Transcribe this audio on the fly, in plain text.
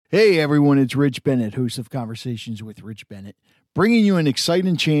Hey everyone, it's Rich Bennett, host of Conversations with Rich Bennett, bringing you an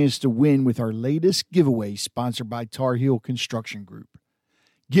exciting chance to win with our latest giveaway sponsored by Tar Heel Construction Group.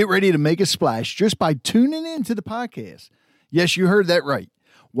 Get ready to make a splash just by tuning in to the podcast. Yes, you heard that right.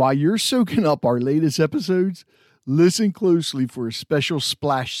 While you're soaking up our latest episodes, listen closely for a special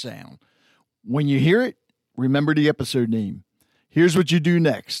splash sound. When you hear it, remember the episode name. Here's what you do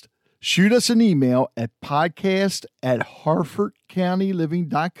next. Shoot us an email at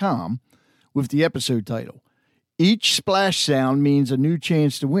podcast@harfordcountyliving.com with the episode title. Each splash sound means a new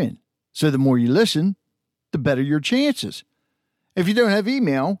chance to win. So the more you listen, the better your chances. If you don't have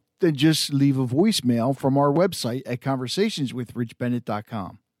email, then just leave a voicemail from our website at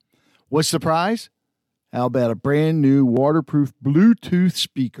conversationswithrichbennett.com. What's the prize? How about a brand new waterproof Bluetooth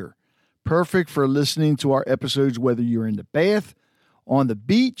speaker? Perfect for listening to our episodes whether you're in the bath, on the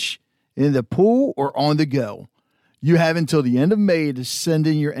beach, in the pool, or on the go. You have until the end of May to send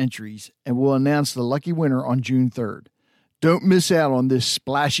in your entries, and we'll announce the lucky winner on June 3rd. Don't miss out on this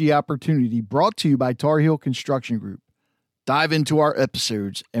splashy opportunity brought to you by Tar Heel Construction Group. Dive into our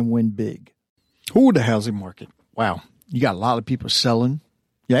episodes and win big. Oh, the housing market. Wow. You got a lot of people selling.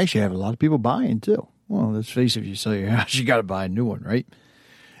 You actually have a lot of people buying, too. Well, let's face it, if you sell your house, you got to buy a new one, right?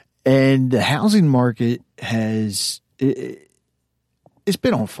 And the housing market has... It's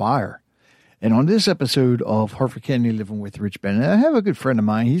been on fire. And on this episode of Harford County Living with Rich Bennett, I have a good friend of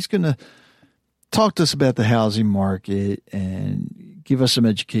mine. He's going to talk to us about the housing market and give us some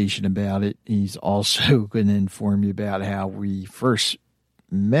education about it. He's also going to inform you about how we first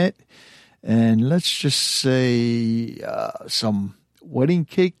met. And let's just say some wedding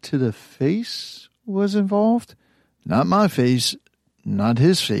cake to the face was involved. Not my face, not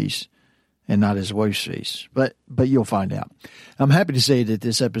his face, and not his wife's face, but you'll find out. I'm happy to say that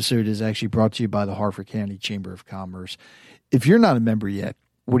this episode is actually brought to you by the Harford County Chamber of Commerce. If you're not a member yet,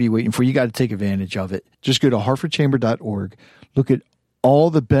 what are you waiting for? You got to take advantage of it. Just go to harfordchamber.org. Look at all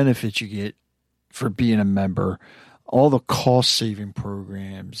the benefits you get for being a member, all the cost-saving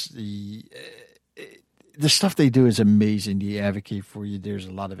programs. The stuff they do is amazing. They advocate for you. There's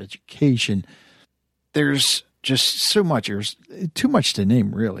a lot of education. There's just so much. There's too much to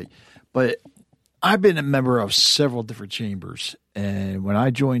name, really. But I've been a member of several different chambers, and when I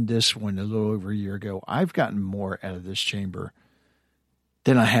joined this one a little over a year ago, I've gotten more out of this chamber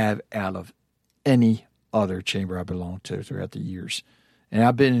than I have out of any other chamber I belonged to throughout the years. And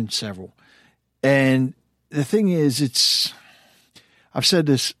I've been in several. And the thing is, I've said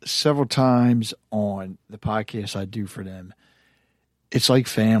this several times on the podcast I do for them. It's like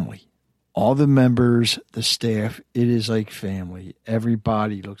family. All the members, the staff, it is like family.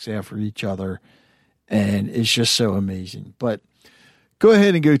 Everybody looks after each other, and it's just so amazing. But go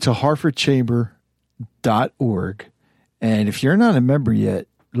ahead and go to harfordchamber.org, and if you're not a member yet,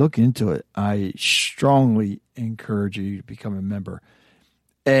 look into it. I strongly encourage you to become a member.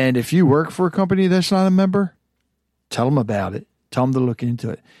 And if you work for a company that's not a member, tell them about it. Tell them to look into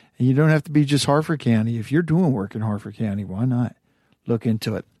it. And you don't have to be just Harford County. If you're doing work in Harford County, why not? Look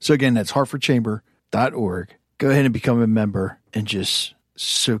into it. So again, that's harfordchamber.org. Go ahead and become a member and just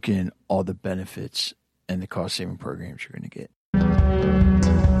soak in all the benefits and the cost-saving programs you're going to get.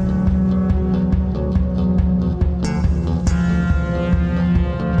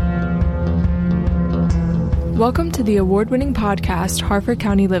 Welcome to the award-winning podcast, Harford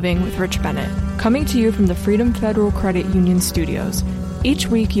County Living with Rich Bennett, coming to you from the Freedom Federal Credit Union studios. Each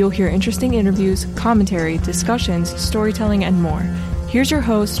week, you'll hear interesting interviews, commentary, discussions, storytelling, and more. Here's your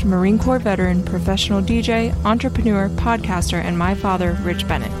host, Marine Corps veteran, professional DJ, entrepreneur, podcaster, and my father, Rich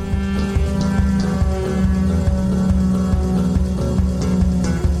Bennett.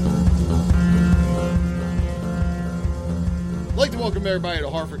 I'd like to welcome everybody to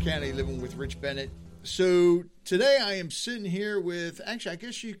Harford County Living with Rich Bennett. So today I am sitting here with, actually, I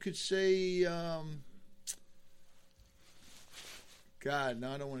guess you could say, God, no,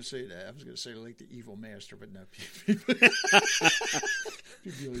 I don't want to say that. I was going to say like the evil master, but no. People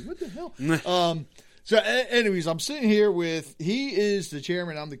be like, what the hell? So anyways, I'm sitting here with, he is the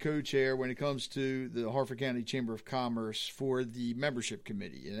chairman, I'm the co-chair when it comes to the Harford County Chamber of Commerce for the membership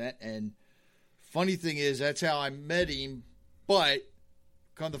committee. And funny thing is, that's how I met him, but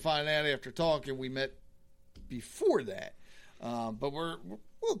come to find out after talking, we met before that. But we'll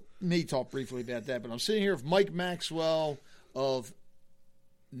may talk briefly about that. But I'm sitting here with Mike Maxwell of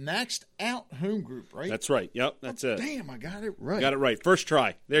Maxed Out Home Group, right? That's right. Yep, that's it. Damn, I got it right. Got it right. First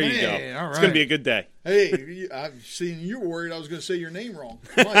try. There you go. All right. It's going to be a good day. Hey, I've seen you were worried I was going to say your name wrong,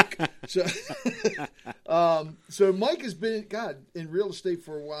 Mike. So Mike has been, in real estate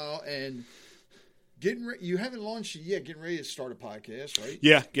for a while, and You haven't launched it yet. Getting ready to start a podcast, right?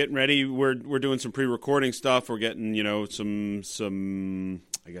 Yeah, getting ready. We're doing some pre-recording stuff. We're getting some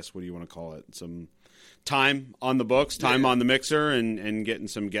I guess what do you want to call it? Some time on the books, time on the mixer, and getting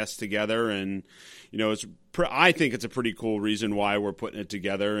some guests together. And I think it's a pretty cool reason why we're putting it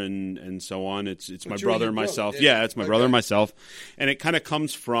together and so on. It's my brother and myself. Yeah, it's my brother and myself, and it kind of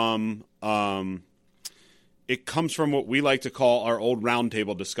comes from. It comes from what we like to call our old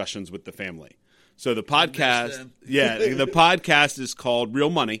roundtable discussions with the family. So the podcast, the podcast is called Real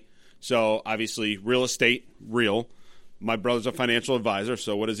Money. So obviously real estate, real. My brother's a financial advisor,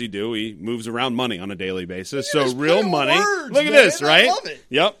 so what does he do? He moves around money on a daily basis. So real money. Look at this, right? I love it.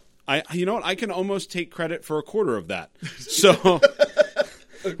 Yep. You know what? I can almost take credit for a quarter of that. So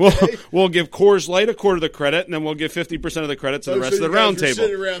we'll give Coors Light a quarter of the credit, and then we'll give 50% of the credit to the rest of the round table.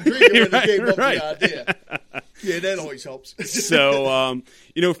 Sit around drinking when they came up with the idea. Yeah, that always helps. So,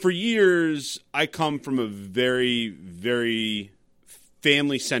 for years, I come from a very, very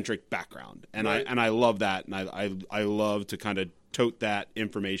family-centric background, and I love that, and I love to kind of tote that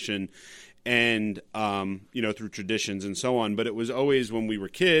information, and through traditions and so on. But it was always when we were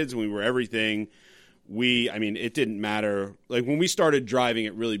kids, when we were everything. It didn't matter. Like when we started driving,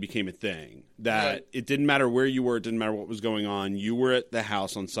 it really became a thing that it didn't matter where you were. It didn't matter what was going on. You were at the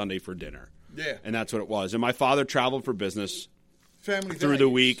house on Sunday for dinner. Yeah. And that's what it was. And my father traveled for business through the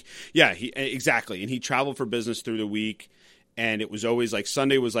week. Yeah, exactly. And he traveled for business through the week. And it was always like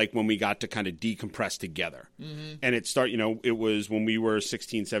Sunday was like when we got to kind of decompress together. Mm-hmm. And it was when we were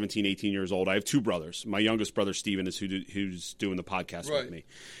 16, 17, 18 years old. I have two brothers. My youngest brother, Steven, is who's doing the podcast with me.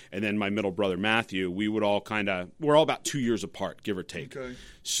 And then my middle brother, Matthew, we're all about 2 years apart, give or take. Okay.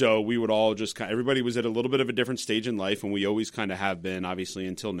 So we would all just everybody was at a little bit of a different stage in life, and we always kind of have been, obviously,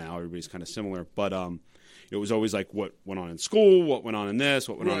 until now. Everybody's kind of similar. But it was always like what went on in school, what went on in this,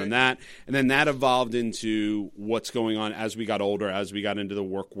 what went on in that. And then that evolved into what's going on as we got older, as we got into the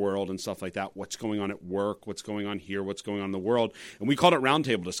work world and stuff like that. What's going on at work, what's going on here, what's going on in the world. And we called it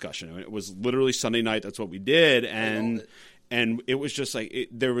roundtable discussion. I mean, it was literally Sunday night. That's what we did. And it was just like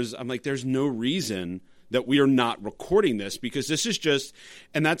I'm like, there's no reason that we are not recording this because this is just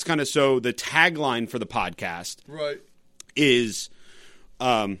 – and that's kind of – so the tagline for the podcast is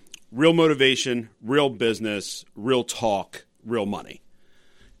real motivation, real business, real talk, real money.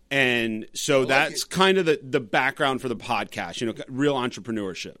 And so that's kind of the background for the podcast, real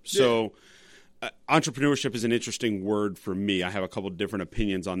entrepreneurship. So entrepreneurship is an interesting word for me. I have a couple of different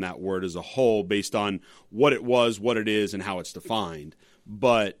opinions on that word as a whole based on what it was, what it is, and how it's defined.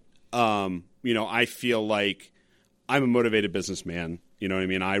 But, I feel like I'm a motivated businessman. You know what I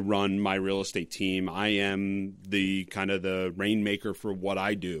mean? I run my real estate team. I am the kind of the rainmaker for what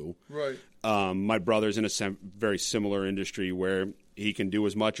I do. Right. My brother's in a very similar industry where he can do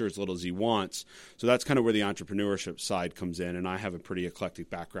as much or as little as he wants. So that's kind of where the entrepreneurship side comes in. And I have a pretty eclectic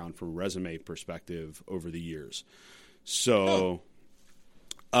background from a resume perspective over the years. So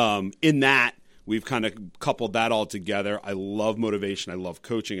in that, we've kind of coupled that all together. I love motivation. I love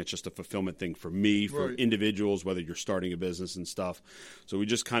coaching. It's just a fulfillment thing for me, for individuals, whether you're starting a business and stuff. So we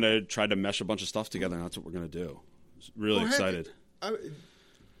just kind of tried to mesh a bunch of stuff together, and that's what we're going to do. Really excited.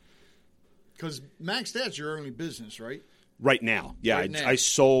 Because Max Dad's your only business, right? Right now. Yeah, I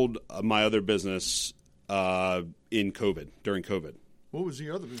sold my other business during COVID. What was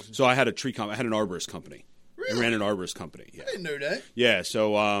the other business? So I had I had an arborist company. Really? I ran an arborist company. Yeah. I didn't know that. Yeah,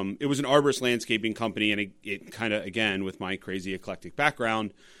 so it was an arborist landscaping company, and it kind of, again, with my crazy eclectic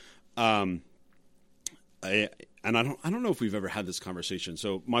background, I don't know if we've ever had this conversation.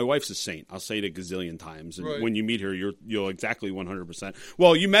 So my wife's a saint. I'll say it a gazillion times, and when you meet her, you'll exactly 100%.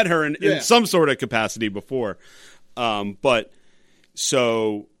 Well, you met her in some sort of capacity before, but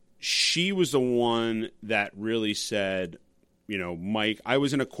so she was the one that really said, Mike, I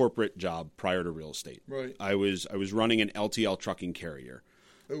was in a corporate job prior to real estate. Right. I was running an LTL trucking carrier.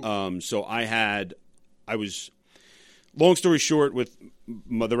 So long story short, with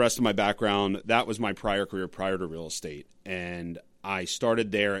the rest of my background, that was my prior career prior to real estate. And I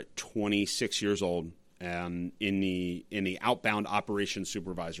started there at 26 years old in the outbound operations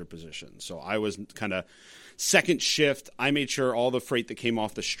supervisor position. So I was kind of second shift. I made sure all the freight that came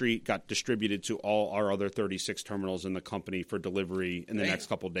off the street got distributed to all our other 36 terminals in the company for delivery in the next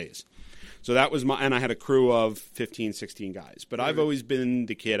couple of days. So that was and I had a crew of 15, 16 guys. But I've always been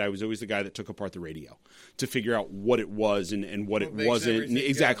the kid. I was always the guy that took apart the radio to figure out what it was and what it wasn't.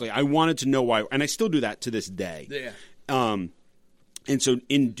 Exactly. I wanted to know why. And I still do that to this day. Yeah. And so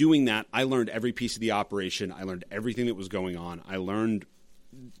in doing that, I learned every piece of the operation. I learned everything that was going on. I learned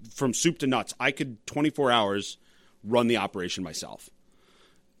from soup to nuts. I could 24 hours run the operation myself.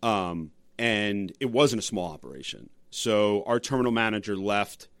 and it wasn't a small operation. So our terminal manager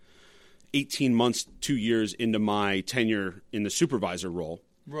left 18 months, 2 years into my tenure in the supervisor role.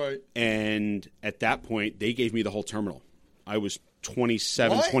 Right. And at that point, they gave me the whole terminal. I was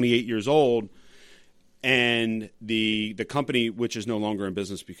 27, 28 years old. And the company, which is no longer in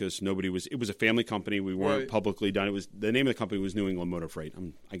business because it was a family company. We weren't publicly done. The name of the company was New England Motor Freight.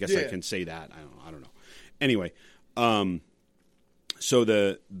 I guess I can say that. I don't know. Anyway, so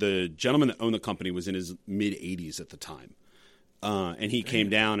the gentleman that owned the company was in his mid 80s at the time. And he came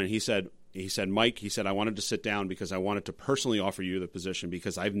down and he said, Mike, he said, I wanted to sit down because I wanted to personally offer you the position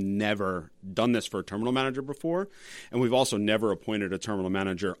because I've never done this for a terminal manager before. And we've also never appointed a terminal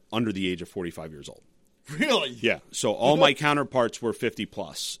manager under the age of 45 years old. Really? Yeah. So all my counterparts were 50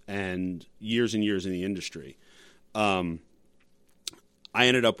 plus and years in the industry. I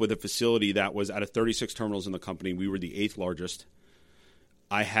ended up with a facility that was out of 36 terminals in the company. We were the 8th largest.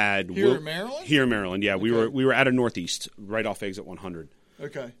 I had here in Maryland? Here in Maryland, yeah. Okay. We were out of Northeast, right off exit 100.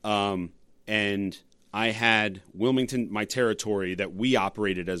 Okay. And I had Wilmington, my territory that we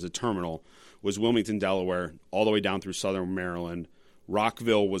operated as a terminal was Wilmington, Delaware, all the way down through southern Maryland.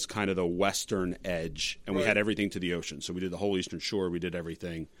 Rockville was kind of the western edge, and we had everything to the ocean. So we did the whole Eastern Shore. We did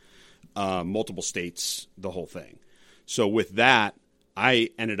everything, multiple states, the whole thing. So with that, I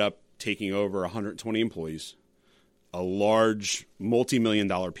ended up taking over 120 employees, a large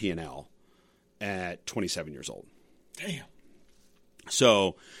multi-million-dollar P&L at 27 years old. Damn.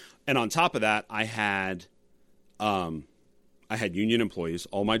 So, and on top of that, I had union employees.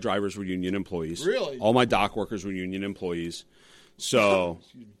 All my drivers were union employees. Really? All my dock workers were union employees. So,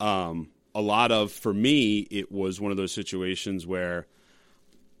 for me, it was one of those situations where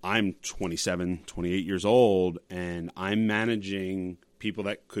I'm 27, 28 years old, and I'm managing people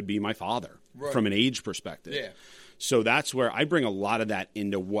that could be my father from an age perspective. Yeah. So that's where I bring a lot of that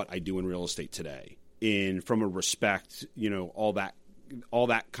into what I do in real estate today, from a respect, all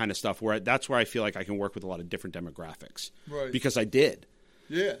that kind of stuff. That's where I feel like I can work with a lot of different demographics, right? Because I did.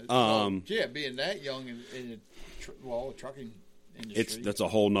 Yeah. Being that young in the trucking industry, that's a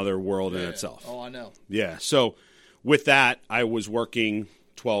whole nother world in itself. Oh, I know. Yeah. So with that, I was working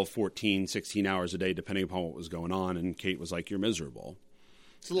 12, 14, 16 hours a day, depending upon what was going on. And Kate was like, "You're miserable."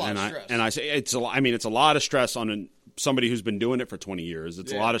 It's a lot of stress. And I say it's a lot of stress on somebody who's been doing it for 20 years.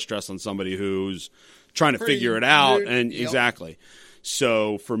 It's a lot of stress on somebody who's trying to figure it out. And exactly.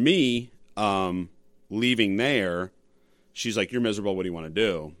 So for me, leaving there, she's like, "You're miserable. What do you want to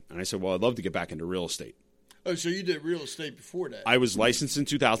do?" And I said, "Well, I'd love to get back into real estate." Oh, so you did real estate before that? I was licensed in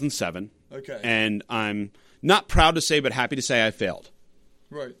 2007. Okay. And I'm not proud to say, but happy to say I failed.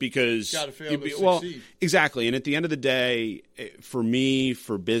 Right. Because got to fail to succeed. Exactly. And at the end of the day, for me,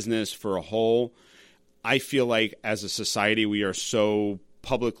 for business, for a whole, I feel like as a society we are so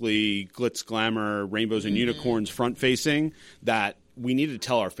publicly glitz, glamour, rainbows and unicorns front facing that we need to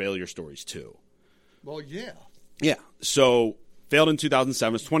tell our failure stories too. Well, yeah. Yeah. So failed in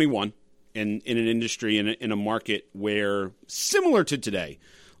 2007. I was 21 in an industry, in a market where, similar to today,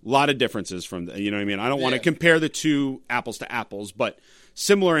 a lot of differences from, I don't want to compare the two apples to apples, but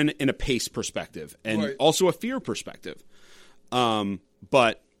similar in a pace perspective and also a fear perspective.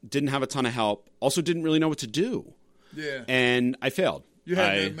 But didn't have a ton of help. Also didn't really know what to do. Yeah. And I failed. You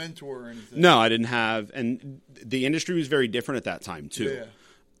had no mentor or anything? No, I didn't have. And the industry was very different at that time, too. Yeah.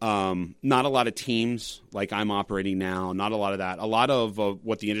 Not a lot of teams like I'm operating now. Not a lot of that. A lot of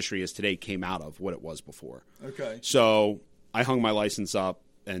what the industry is today came out of what it was before. Okay. So I hung my license up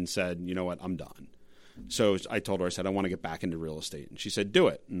and said, "You know what? I'm done." So I told her, I said, "I want to get back into real estate." And she said, "Do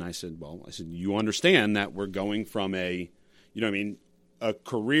it." And I said, "You understand that we're going from a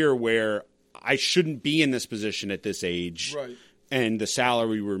career where I shouldn't be in this position at this age, right, and the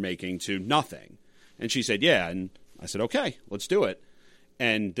salary we're making to nothing." And she said, "Yeah." And I said, "Okay, let's do it."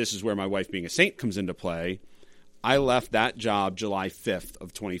 And this is where my wife being a saint comes into play. I left that job July 5th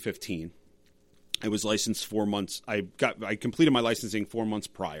of 2015. I was licensed 4 months. I completed my licensing 4 months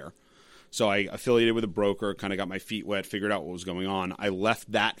prior. So I affiliated with a broker, kind of got my feet wet, figured out what was going on. I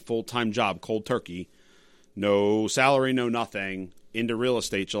left that full-time job, cold turkey, no salary, no nothing, into real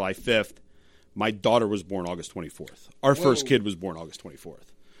estate July 5th. My daughter was born August 24th. Our first kid was born August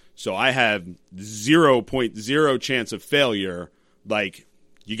 24th. So I have 0.0 chance of failure. Like,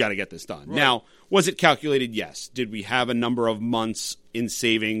 you got to get this done. Right. Now, was it calculated? Yes. Did we have a number of months in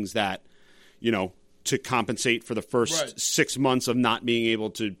savings that, to compensate for the first 6 months of not being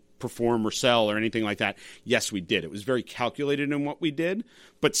able to perform or sell or anything like that? Yes, we did. It was very calculated in what we did.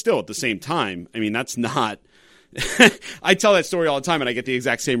 But still, at the same time, that's not – I tell that story all the time, and I get the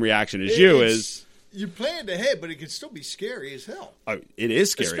exact same reaction as you is – you planned ahead, but it can still be scary as hell. Oh, it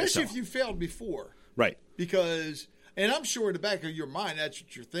is scary, especially if you failed before. Right. Because, and I'm sure in the back of your mind, that's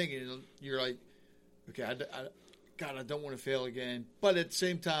what you're thinking. You're like, okay, God, I don't want to fail again. But at the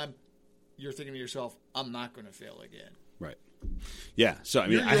same time, you're thinking to yourself, I'm not going to fail again. Right. Yeah. So, I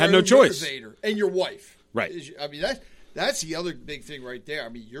mean, I had no choice. Motivator. And your wife. Right. I mean, that's the other big thing right there. I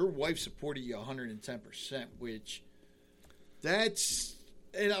mean, your wife supported you 110%, which that's,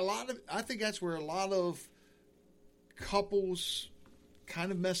 and I think that's where a lot of couples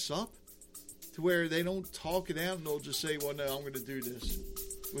kind of mess up, to where they don't talk it out and they'll just say, well, no, I'm going to do this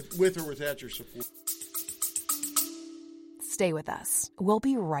with or without your support. Stay with us. We'll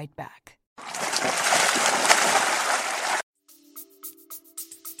be right back.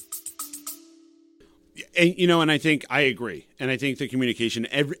 And, and I think I agree. And I think the communication,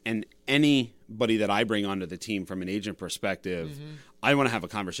 and anybody that I bring onto the team from an agent perspective, I want to have a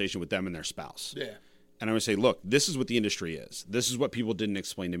conversation with them and their spouse. Yeah. And I would say, look, this is what the industry is. This is what people didn't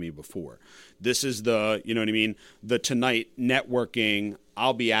explain to me before. This is the, you know what I mean? The tonight networking,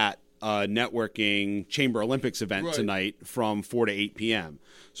 I'll be at a networking Chamber Olympics event tonight from 4 to 8 p.m.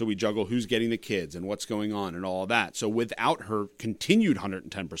 So we juggle who's getting the kids and what's going on and all of that. So without her continued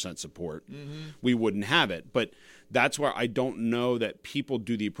 110% support, we wouldn't have it. But that's where I don't know that people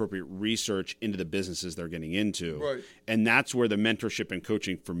do the appropriate research into the businesses they're getting into. Right. And that's where the mentorship and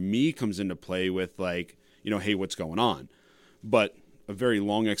coaching for me comes into play with, like, hey, what's going on? But a very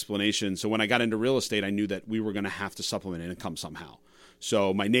long explanation. So when I got into real estate, I knew that we were going to have to supplement income somehow.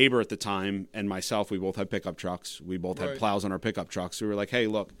 So my neighbor at the time and myself, we both had pickup trucks. We both had plows on our pickup trucks. So we were like, hey,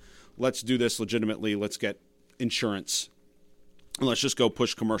 look, let's do this legitimately. Let's get insurance. And let's just go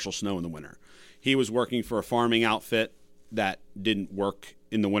push commercial snow in the winter. He was working for a farming outfit that didn't work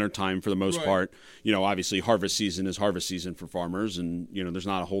in the wintertime for the most part. Obviously harvest season is harvest season for farmers, and, there's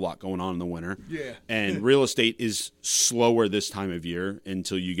not a whole lot going on in the winter. Yeah. And real estate is slower this time of year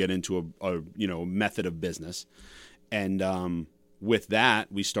until you get into a method of business. And with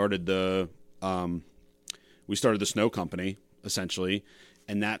that, we started the snow company, essentially,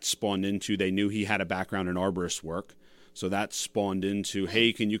 and that spawned into, they knew he had a background in arborist work. So that spawned into,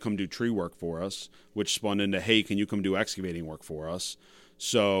 hey, can you come do tree work for us? Which spawned into, hey, can you come do excavating work for us?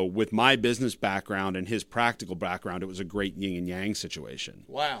 So with my business background and his practical background, it was a great yin and yang situation.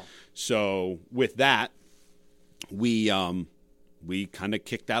 Wow. So with that, we kind of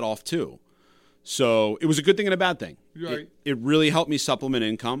kicked that off too. So it was a good thing and a bad thing. Right. It really helped me supplement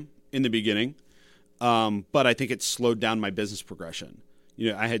income in the beginning, but I think it slowed down my business progression.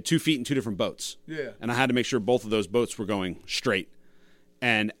 I had 2 feet in 2 different boats. Yeah. And I had to make sure both of those boats were going straight.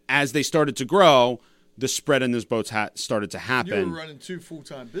 And as they started to grow, the spread in those boats started to happen. You were running 2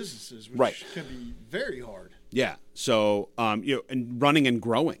 full-time businesses, which can be very hard. Yeah. So, and running and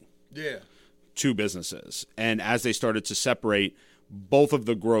growing. Yeah. 2 businesses. And as they started to separate, both of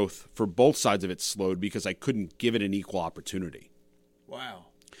the growth for both sides of it slowed because I couldn't give it an equal opportunity. Wow.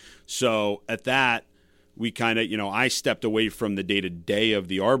 So at that, we kind of, I stepped away from the day-to-day of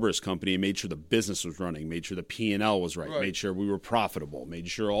the arborist company and made sure the business was running, made sure the P&L was right, made sure we were profitable, made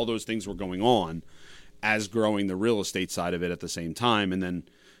sure all those things were going on as growing the real estate side of it at the same time. And then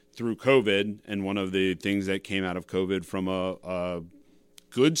through COVID, and one of the things that came out of COVID from a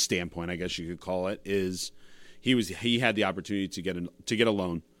good standpoint, I guess you could call it, is he had the opportunity to get a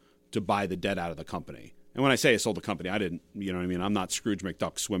loan to buy the debt out of the company. And when I say I sold the company, I didn't, you know what I mean? I'm not Scrooge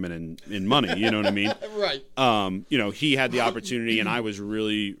McDuck swimming in money, you know what I mean? Right. He had the opportunity, and I was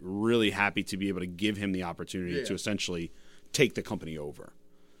really, really happy to be able to give him the opportunity to essentially take the company over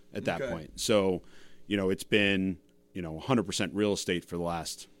at that point. So, it's been, 100% real estate for the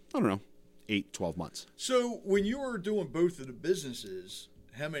last, 8, 12 months. So when you were doing both of the businesses,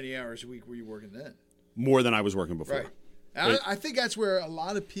 how many hours a week were you working then? More than I was working before. Right. I think that's where a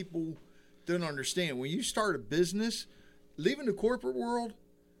lot of people don't understand. When you start a business, leaving the corporate world,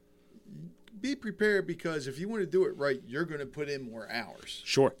 be prepared, because if you want to do it right, you're going to put in more hours.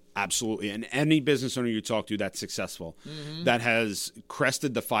 Sure, absolutely. And any business owner you talk to that's successful, that has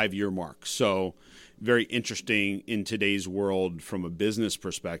crested the 5-year mark. So very interesting in today's world from a business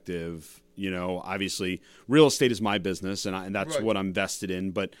perspective. Obviously, real estate is my business, and that's what I'm vested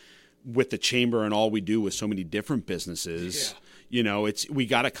in. But with the chamber and all we do with so many different businesses, we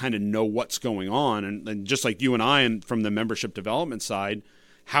got to kind of know what's going on. And just like you and I, and from the membership development side,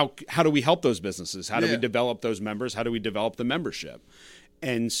 how do we help those businesses? How do we develop those members? How do we develop the membership?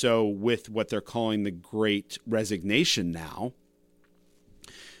 And so with what they're calling the Great Resignation now,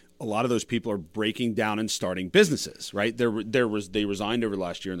 a lot of those people are breaking down and starting businesses, right? They resigned over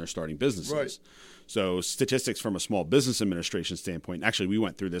last year and they're starting businesses. Right. So statistics from a small business administration standpoint, actually we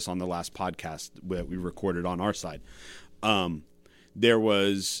went through this on the last podcast that we recorded on our side. There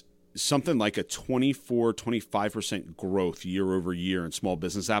was something like a 25% growth year over year in small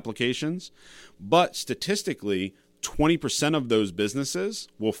business applications. But statistically, 20% of those businesses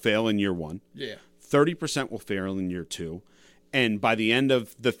will fail in year one. Yeah. 30% will fail in year two. And by the end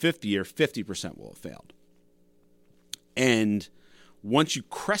of the fifth year, 50% will have failed. And once you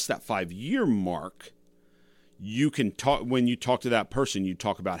crest that 5-year mark, you can talk, when you talk to that person, you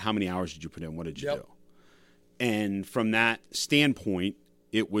talk about how many hours did you put in, what did you do? And from that standpoint,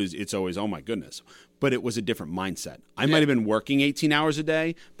 it's always, oh my goodness. But it was a different mindset. I might have been working 18 hours a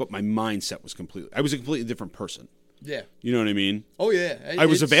day, but my mindset was I was a completely different person. Yeah. You know what I mean? Oh, yeah. I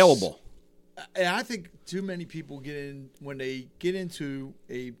was available. And I think too many people when they get into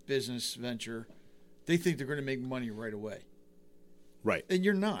a business venture, they think they're going to make money right away. Right. And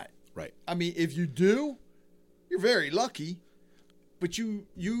you're not. Right. I mean, if you do, you're very lucky, but and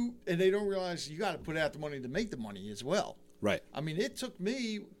they don't realize you got to put out the money to make the money as well. Right. I mean, it took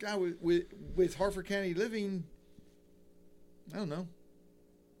me, God, with Harford County Living, I don't know,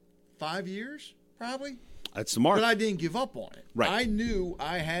 5 years probably. That's the mark. But I didn't give up on it. Right. I knew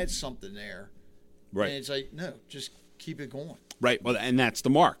I had something there. Right. And it's like, no, just keep it going. Right. Well, and that's the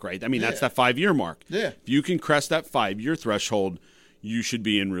mark, right? I mean, that's that 5-year mark. Yeah. If you can crest that 5-year threshold, you should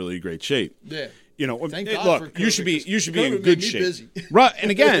be in really great shape. Yeah. You know, Thank God look, for COVID, you should be in COVID good made me shape. busy. Right.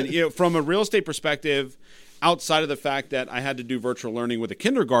 And again, from a real estate perspective, outside of the fact that I had to do virtual learning with a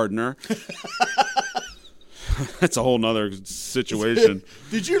kindergartner, that's a whole nother situation.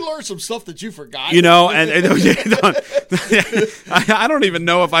 Did you learn some stuff that you forgot? You know, and I don't even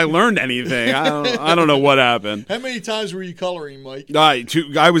know if I learned anything. I don't know what happened. How many times were you coloring, Mike?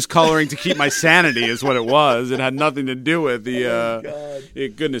 I was coloring to keep my sanity is what it was. It had nothing to do with the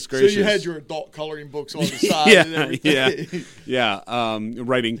God. Goodness gracious. So you had your adult coloring books on the side and everything. Yeah.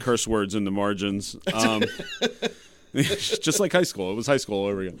 Writing curse words in the margins. Just like high school. It was high school all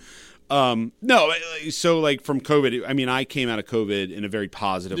over again. No, so like from COVID, I mean, I came out of COVID in a very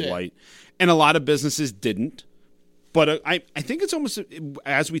positive light, and a lot of businesses didn't. But I think it's almost,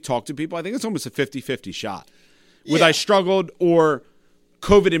 as we talk to people, I think it's almost a 50-50 shot. Whether I struggled or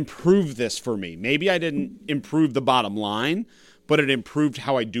COVID improved this for me. Maybe I didn't improve the bottom line, but it improved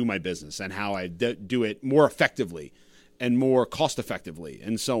how I do my business and how I do it more effectively and more cost effectively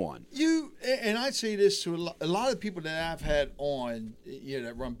and so on. And I say this to a lot of people that I've had on,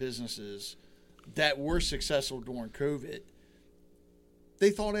 that run businesses that were successful during COVID.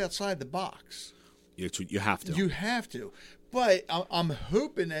 They thought outside the box. You have to. You have to. But I'm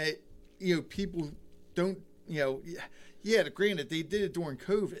hoping that, people don't, granted, they did it during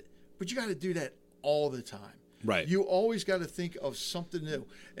COVID, but you got to do that all the time. Right. You always got to think of something new.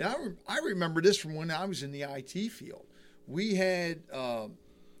 And I remember this from when I was in the IT field. We had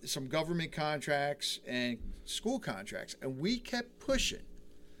some government contracts and school contracts, and we kept pushing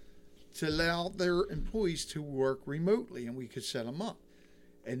to allow their employees to work remotely, and we could set them up.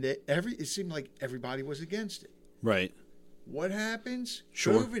 And it seemed like everybody was against it. Right. What happens?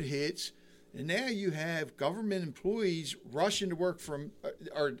 Sure. COVID hits, and now you have government employees rushing to work from,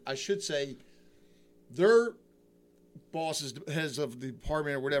 or I should say, their bosses, heads of the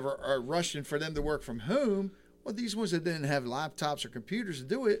department or whatever, are rushing for them to work from home. Well, these ones that didn't have laptops or computers to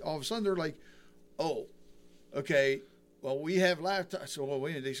do it, all of a sudden they're like, oh, okay, well, we have laptops. So, well, wait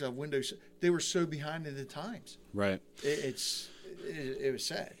a minute, they still have Windows. They were so behind in the times. Right. It was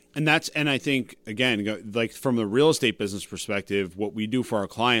sad. And I think, again, like from the real estate business perspective, what we do for our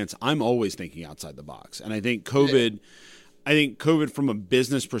clients, I'm always thinking outside the box. And I think COVID from a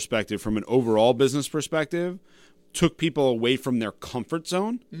business perspective, from an overall business perspective, took people away from their comfort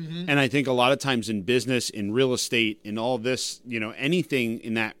zone. Mm-hmm. And I think a lot of times in business, in real estate, in all this, anything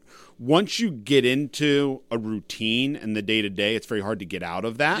in that, once you get into a routine and the day-to-day, it's very hard to get out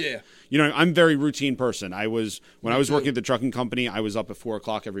of that. Yeah. I'm a very routine person. When I was working at the trucking company, I was up at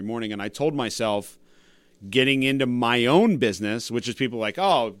 4:00 every morning, and I told myself, getting into my own business, which is people like,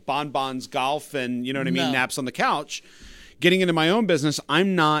 oh, bonbons, golf, and naps on the couch. Getting into my own business,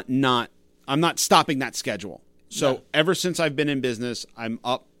 I'm not stopping that schedule. So ever since I've been in business, I'm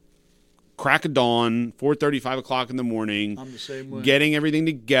up crack of dawn, 4:30, 5 o'clock in the morning. I'm the same way. Getting everything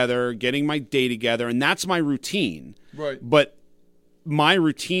together, getting my day together, and that's my routine. Right. But my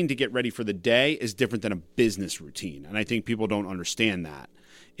routine to get ready for the day is different than a business routine, and I think people don't understand that.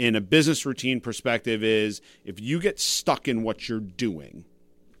 In a business routine perspective is if you get stuck in what you're doing,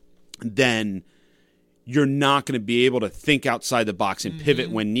 then you're not going to be able to think outside the box and pivot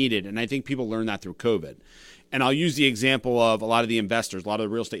when needed. And I think people learned that through COVID. And I'll use the example of a lot of the investors, a lot of the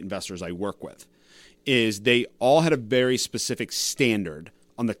real estate investors I work with, is they all had a very specific standard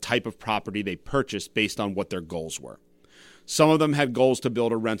on the type of property they purchased based on what their goals were. Some of them had goals to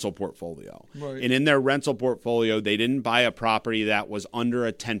build a rental portfolio. Right. And in their rental portfolio, they didn't buy a property that was under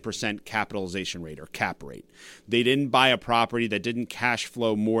a 10% capitalization rate or cap rate. They didn't buy a property that didn't cash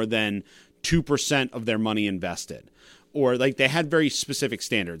flow more than 2% of their money invested. Or like they had very specific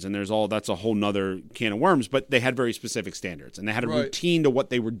standards, and that's a whole nother can of worms, but they had very specific standards, and they had a routine to what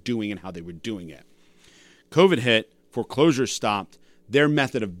they were doing and how they were doing it. COVID hit, foreclosures stopped, their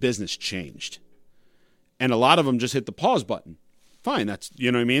method of business changed. And a lot of them just hit the pause button. Fine, that's,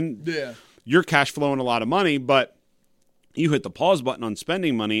 you know what I mean? Yeah. You're cash flowing a lot of money, but you hit the pause button on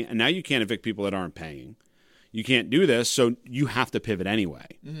spending money, and now you can't evict people that aren't paying. You can't do this, so you have to pivot anyway.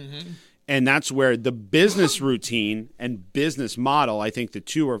 Mm-hmm. And that's where the business routine and business model, I think the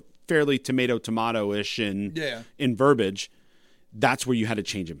two are fairly tomato-ish in verbiage. That's where you had to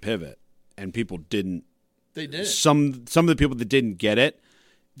change and pivot. And people didn't. They did. Some of the people that didn't get it,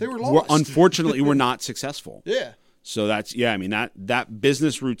 they were lost. Unfortunately, were not successful. Yeah. So that's, I mean, that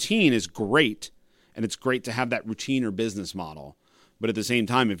business routine is great, and it's great to have that routine or business model. But at the same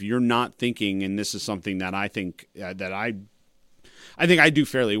time, if you're not thinking, and this is something that I think that I think I do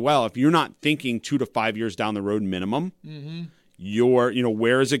fairly well, if you're not thinking 2 to 5 years down the road minimum,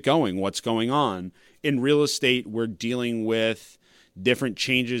 where is it going? What's going on? In real estate, we're dealing with different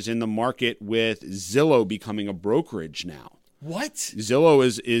changes in the market with Zillow becoming a brokerage now. What? Zillow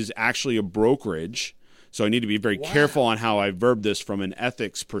is actually a brokerage. So I need to be very careful on how I verb this from an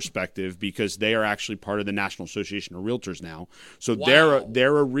ethics perspective, because they are actually part of the National Association of Realtors now. So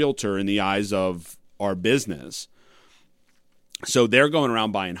they're a realtor in the eyes of our business. So they're going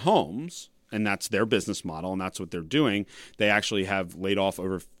around buying homes, and that's their business model, and that's what they're doing. They actually have laid off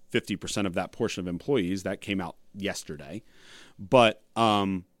over 50% of that portion of employees. That came out yesterday. But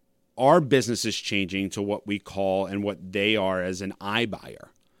our business is changing to what we call and what they are as an iBuyer,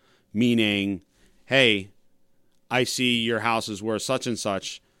 meaning, hey, I see your house is worth such and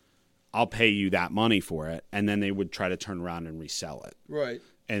such, I'll pay you that money for it. And then they would try to turn around and resell it. Right.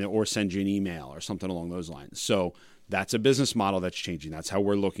 Or send you an email or something along those lines. So that's a business model that's changing. That's how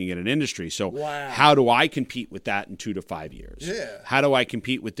we're looking at an industry. So how do I compete with that in 2 to 5 years? Yeah. How do I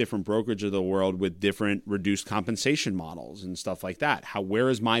compete with different brokerage of the world with different reduced compensation models and stuff like that? Where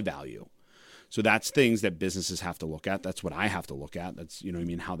is my value? So that's things that businesses have to look at. That's what I have to look at. That's,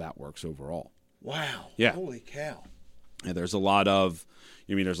 how that works overall. Wow. Yeah. Holy cow. And there's a lot of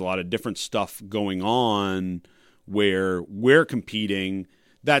different stuff going on where we're competing.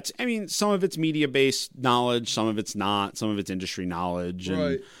 That's, some of it's media-based knowledge, some of it's not, some of it's industry knowledge.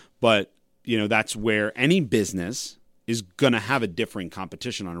 Right. But, that's where any business is going to have a differing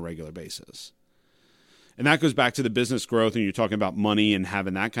competition on a regular basis. And that goes back to the business growth, and you're talking about money and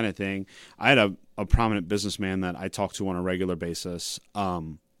having that kind of thing. I had a prominent businessman that I talk to on a regular basis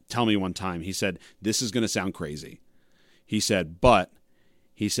tell me one time, he said, this is going to sound crazy. He said,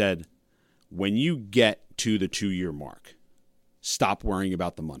 when you get to the 2-year mark, stop worrying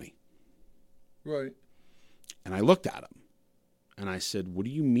about the money. Right. And I looked at him and I said, what do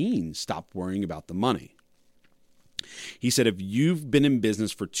you mean stop worrying about the money? He said, if you've been in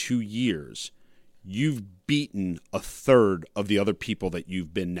business for 2 years, you've beaten a third of the other people that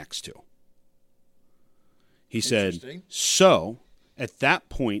you've been next to. He said, so at that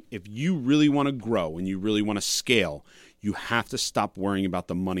point, if you really want to grow and you really want to scale, you have to stop worrying about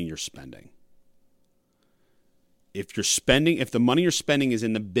the money you're spending. If the money you're spending is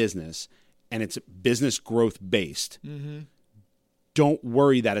in the business and it's business growth based, don't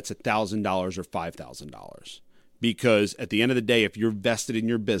worry that it's $1,000 or $5,000. Because at the end of the day, if you're vested in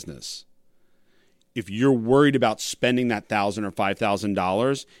your business, if you're worried about spending that $1,000 or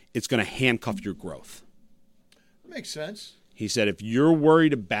 $5,000, it's going to handcuff your growth. Makes sense. He said, if you're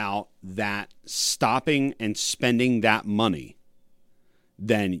worried about that stopping and spending that money,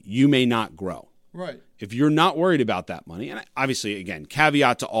 then you may not grow. Right. If you're not worried about that money, and obviously, again,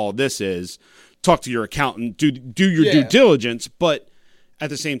 caveat to all this is talk to your accountant, do your due diligence. But at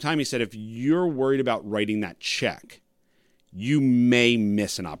the same time, he said, if you're worried about writing that check, you may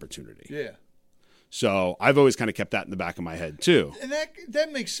miss an opportunity. Yeah. So I've always kind of kept that in the back of my head too. And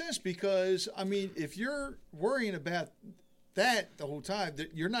that makes sense because, if you're worrying about that the whole time,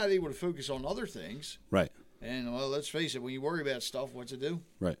 that you're not able to focus on other things. Right. And, let's face it, when you worry about stuff, what's it do?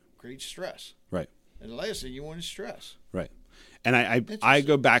 Right. Creates stress. Right. And the last thing you want is stress. Right. And I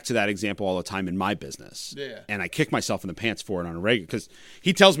go back to that example all the time in my business. Yeah. And I kick myself in the pants for it on a regular, because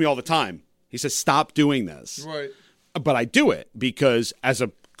he tells me all the time, He says, stop doing this. Right. But I do it because as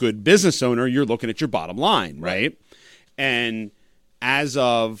a good business owner, you're looking at your bottom line, right? And as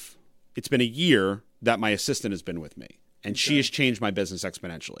of, it's been a year that my assistant has been with me, and she has changed my business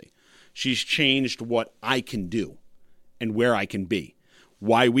exponentially. She's changed what I can do and where I can be.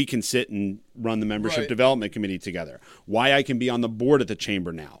 Why we can sit and run the membership development committee together. Why I can be on the board at the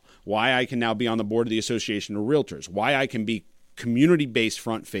chamber now. Why I can now be on the board of the Association of Realtors. Why I can be community-based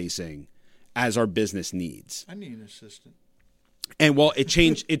front-facing as our business needs. I need an assistant. And well, it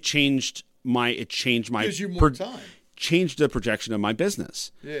changed my Gives you more time. Changed the projection of my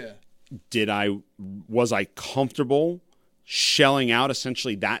business. Yeah. Was I comfortable shelling out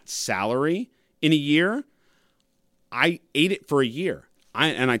essentially that salary in a year? I ate it for a year.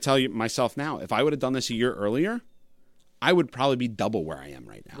 And I tell you myself now, if I would have done this a year earlier, I would probably be double where I am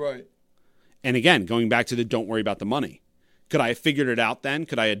right now. Right. And again, going back to the don't worry about the money. Could I have figured it out then?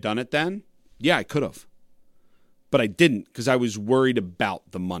 Could I have done it then? Yeah, I could have. But I didn't because I was worried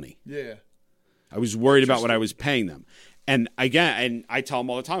about the money. Yeah. I was worried about what I was paying them. And again, and I tell them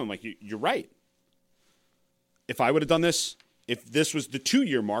all the time, I'm like, you're right. If I would have done this, if this was the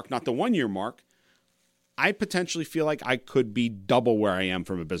 2-year mark, not the 1-year mark, I potentially feel like I could be double where I am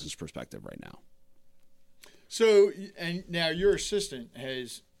from a business perspective right now. So, and now your assistant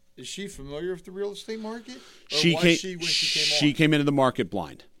is she familiar with the real estate market? Or She was came, she when she came on? she came into the market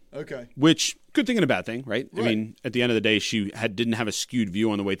blind. Okay. Which, good thing and a bad thing, right? I mean, at the end of the day, she didn't have a skewed view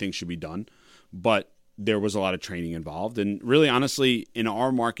on the way things should be done, but there was a lot of training involved. And really, honestly, in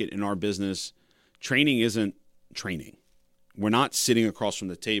our market, in our business, training isn't training. We're not sitting across from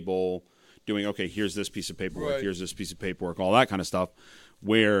the table doing, okay, here's this piece of paperwork, here's this piece of paperwork, all that kind of stuff,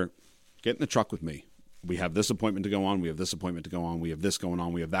 where get in the truck with me. We have this appointment to go on. We have this appointment to go on. We have this going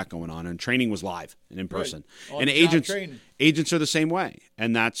on. We have that going on. And training was live and in person. Right. And agents are the same way.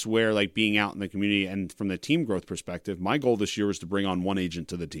 And that's where, like, being out in the community and from the team growth perspective, my goal this year is to bring on one agent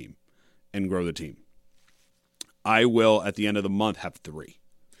to the team and grow the team. I will, at the end of the month, have 3.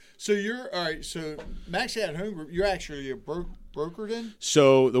 So you're all right. So Max at Home Group, you're actually a broker then?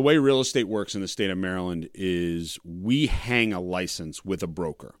 So the way real estate works in the state of Maryland is we hang a license with a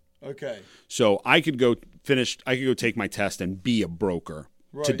broker. Okay. So I could go take my test and be a broker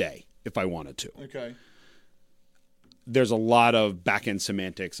today if I wanted to. Okay. There's a lot of back-end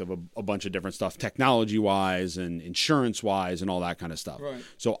semantics of a bunch of different stuff, technology-wise and insurance-wise and all that kind of stuff. Right.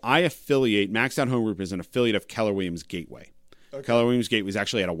 So I affiliate, Maxed Out Home Group is an affiliate of Keller Williams Gateway. Okay. Keller Williams Gateway is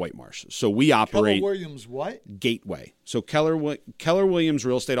actually out of White Marsh. So we operate... Keller Williams what? Gateway. So Keller Williams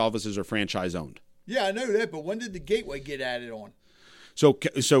real estate offices are franchise-owned. Yeah, I know that, but when did the Gateway get added on? So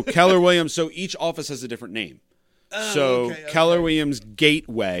Keller Williams, so each office has a different name. Okay. Keller Williams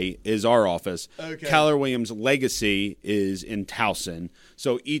Gateway is our office. Okay. Keller Williams Legacy is in Towson.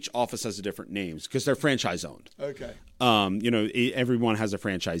 So each office has a different names because they're franchise owned. Okay. Everyone has a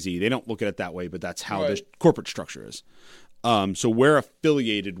franchisee. They don't look at it that way, but that's how the corporate structure is. So we're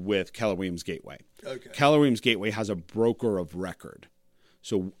affiliated with Keller Williams Gateway. Okay. Keller Williams Gateway has a broker of record.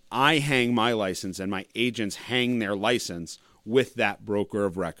 So I hang my license and my agents hang their license with that broker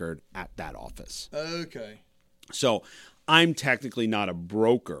of record at that office. Okay. So I'm technically not a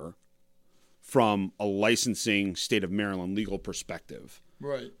broker from a licensing state of Maryland legal perspective.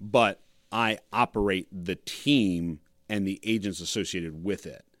 Right. But I operate the team and the agents associated with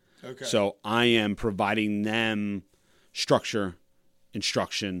it. Okay. So I am providing them structure,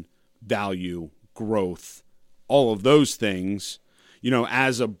 instruction, value, growth, all of those things,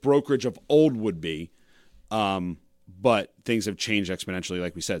 as a brokerage of old would be. But things have changed exponentially,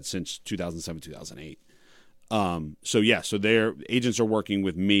 like we said, since 2007, 2008. So their agents are working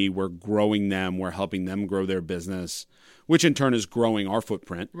with me. We're growing them. We're helping them grow their business, which in turn is growing our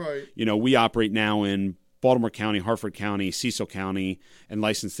footprint. Right. We operate now in Baltimore County, Harford County, Cecil County, and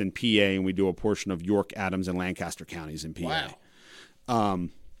licensed in PA, and we do a portion of York, Adams, and Lancaster counties in PA. Wow.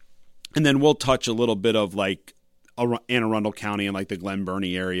 And then we'll touch a little bit of like Anne Arundel County and like the Glen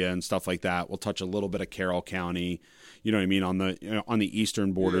Burnie area and stuff like that. We'll touch a little bit of Carroll County, you know what I mean, on the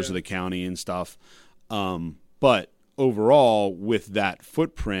eastern borders of the county and stuff. But overall, with that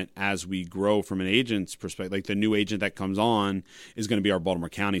footprint, as we grow from an agent's perspective, like the new agent that comes on is going to be our Baltimore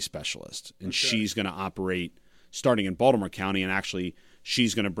County specialist. And she's going to operate starting in Baltimore County. And actually,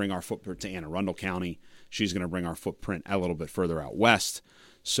 she's going to bring our footprint to Anne Arundel County. She's going to bring our footprint a little bit further out west.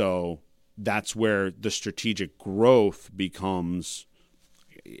 So that's where the strategic growth becomes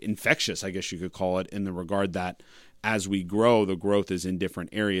infectious, I guess you could call it, in the regard that as we grow, the growth is in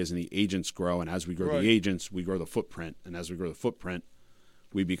different areas and the agents grow. And as we grow the agents, we grow the footprint. And as we grow the footprint,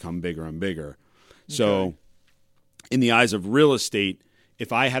 we become bigger and bigger. Okay. So in the eyes of real estate,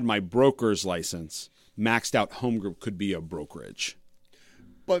 if I had my broker's license, Maxed Out Home Group could be a brokerage.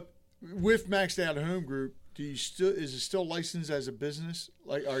 But with Maxed Out Home Group, is it still licensed as a business?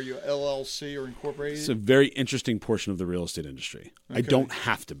 Like, are you LLC or incorporated? It's a very interesting portion of the real estate industry. Okay. I don't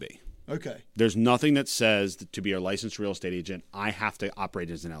have to be. Okay. There's nothing that says that to be a licensed real estate agent, I have to operate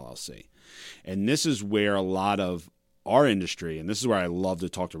as an LLC. And this is where a lot of our industry, and this is where I love to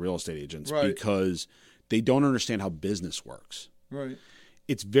talk to real estate agents, because they don't understand how business works. Right.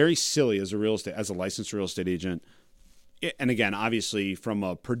 It's very silly as a licensed real estate agent. And again, obviously, from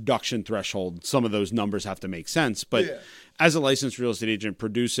a production threshold, some of those numbers have to make sense. But as a licensed real estate agent,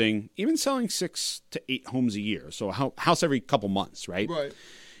 even selling 6 to 8 homes a year, so a house every couple months, right? Right.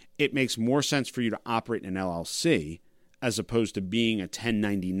 It makes more sense for you to operate an LLC as opposed to being a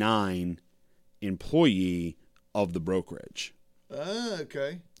 1099 employee of the brokerage.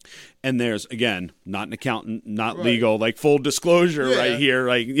 Okay. And there's, again, not an accountant, not legal, like full disclosure right here.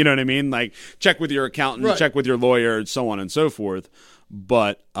 Like, you know what I mean? Like, check with your accountant, check with your lawyer, so on and so forth.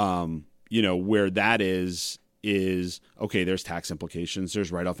 But, where that is, okay, there's tax implications,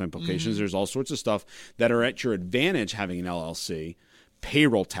 there's write-off implications, there's all sorts of stuff that are at your advantage having an LLC,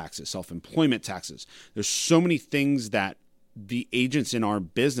 payroll taxes, self-employment taxes. There's so many things that the agents in our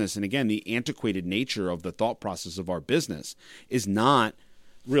business, and again, the antiquated nature of the thought process of our business is not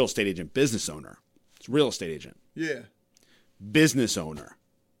real estate agent, business owner. It's real estate agent. Yeah. Business owner.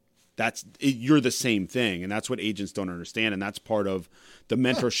 You're the same thing, and that's what agents don't understand, and that's part of the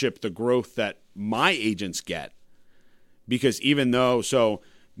mentorship, the growth that my agents get. Because even though,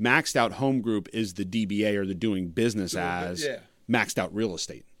 Maxed Out Home Group is the DBA, or the doing business as, Maxed Out Real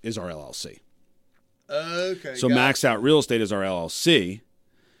Estate is our LLC. Okay. So Maxed Out Real Estate is our LLC,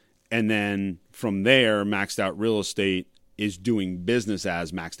 and then from there, Maxed Out Real Estate is doing business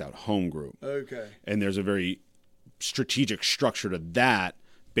as Maxed Out Home Group. Okay. And there's a very strategic structure to that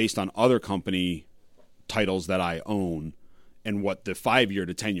based on other company titles that I own and what the 5-year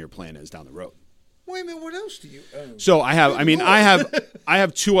to 10-year plan is down the road. Wait a minute, what else do you own? So I have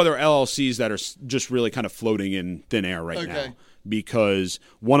 2 other LLCs that are just really kind of floating in thin air right now, because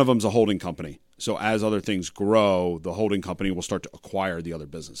one of them's a holding company. So as other things grow, the holding company will start to acquire the other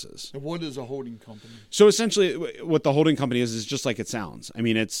businesses. And what is a holding company? So essentially what the holding company is just like it sounds. I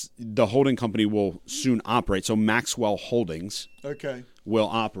mean, the holding company will soon operate. So Maxwell Holdings will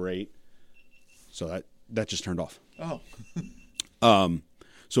operate. So that just turned off. Oh.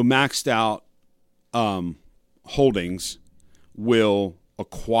 So Maxed Out Holdings will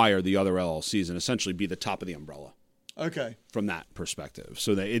acquire the other LLCs and essentially be the top of the umbrella. Okay. From that perspective.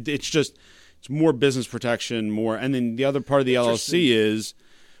 So that it's more business protection, more. And then the other part of the LLC is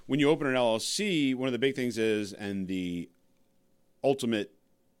when you open an LLC, one of the big things is, and the ultimate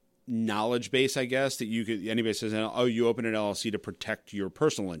knowledge base, I guess, that anybody says, oh, you open an LLC to protect your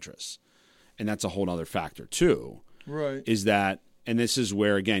personal interests. And that's a whole other factor too. Right. Is that, and this is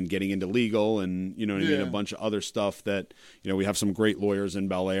where, again, getting into legal and, you know what I mean, a bunch of other stuff that, we have some great lawyers in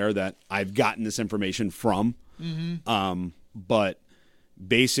Bel Air that I've gotten this information from. Mm-hmm. But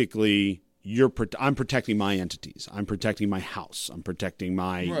basically, I'm protecting my entities. I'm protecting my house. I'm protecting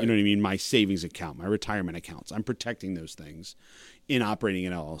my, you know what I mean, my savings account, my retirement accounts. I'm protecting those things in operating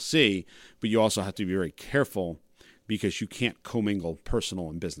an LLC. But you also have to be very careful because you can't commingle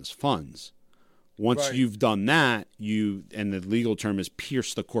personal and business funds. Once you've done that, and the legal term is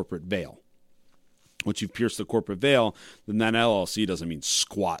pierce the corporate veil. Once you've pierced the corporate veil, then that LLC doesn't mean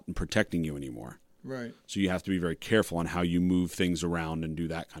squat in protecting you anymore. Right. So you have to be very careful on how you move things around and do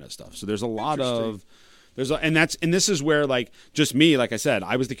that kind of stuff. So there's a lot of and this is where, like, just me, like I said,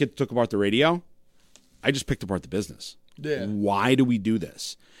 I was the kid that took apart the radio. I just picked apart the business. Yeah. Why do we do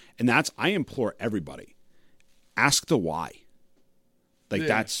this? And I implore everybody, ask the why. Like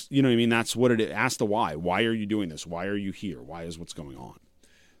that's, you know what I mean? That's what it is. Ask the why. Why are you doing this? Why are you here? Why is what's going on?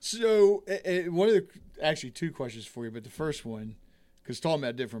 So one of actually 2 questions for you, but the first one, because talking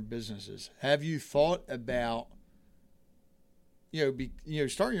about different businesses, have you thought about,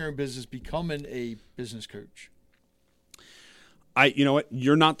 starting your own business, becoming a business coach? You know what?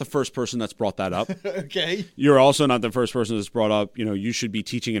 You're not the first person that's brought that up. Okay. You're also not the first person that's brought up, you should be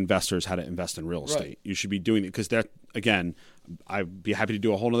teaching investors how to invest in real estate. Right. You should be doing it because again, I'd be happy to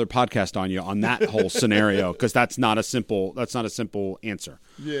do a whole other podcast on you on that whole scenario because that's not a simple answer.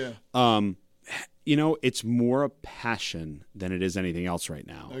 Yeah. It's more a passion than it is anything else right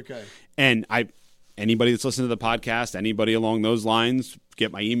now. Okay. And anybody that's listening to the podcast, anybody along those lines,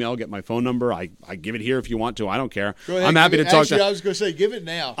 get my email, get my phone number. I give it here if you want to. I don't care. Go ahead, I'm happy to talk to. I was going to say, give it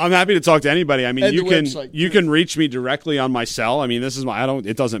now. I'm happy to talk to anybody. I mean, and you can reach me directly on my cell. I mean, this is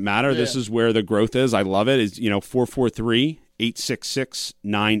it doesn't matter. Yeah. This is where the growth is. I love it. It's 443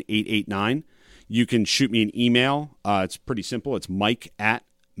 866-9889. You can shoot me an email. It's pretty simple. It's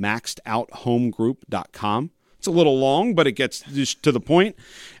mike@maxedouthomegroup.com. It's a little long, but it gets just to the point.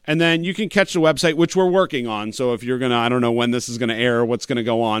 And then you can catch the website, which we're working on. So if you're going to, I don't know when this is going to air, what's going to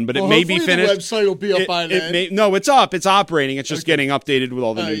go on, but it may be finished. The website will be up by then. No, it's up. It's operating. It's just getting updated with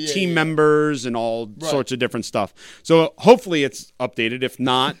all the new team members and all sorts of different stuff. So hopefully it's updated. If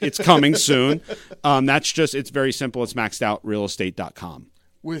not, it's coming soon. It's very simple. It's maxedoutrealestate.com.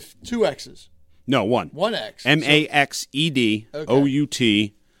 With 2 X's. No, 1. 1 X.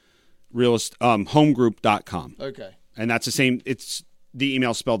 MAXEDOUT homegroup.com. Okay. And that's the same. It's the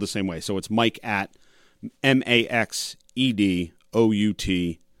email spelled the same way. So it's mike@maxedout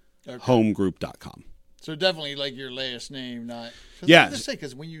homegroup.com. So definitely like your last name, not. Yeah.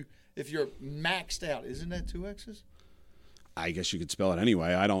 Because if you're maxed out, isn't that 2 X's? I guess you could spell it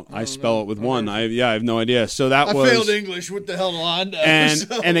anyway. I spell it with 1. I have no idea. So I failed English. What the hell do I know?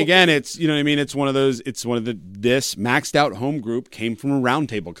 And again, it's, you know what I mean? It's one of those, this maxed out home group came from a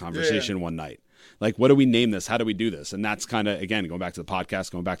roundtable conversation one night. Like, what do we name this? How do we do this? And that's kind of, again, going back to the podcast,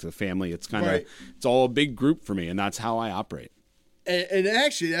 going back to the family, it's kind of, it's all a big group for me, and that's how I operate. And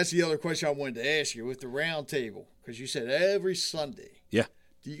actually, that's the other question I wanted to ask you with the roundtable, because you said every Sunday. Yeah.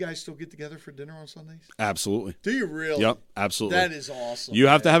 Do you guys still get together for dinner on Sundays? Absolutely. Do you really? Yep, absolutely. That is awesome. You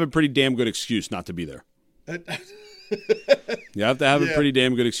have to have a pretty damn good excuse not to be there. You have to have a pretty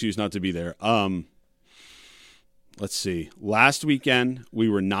damn good excuse not to be there. Let's see. Last weekend, we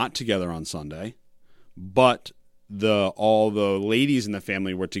were not together on Sunday, but all the ladies in the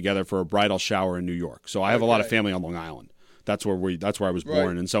family were together for a bridal shower in New York. So I have a lot of family on Long Island. That's where I was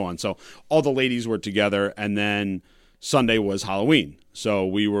born and so on. So all the ladies were together, and then Sunday was Halloween. So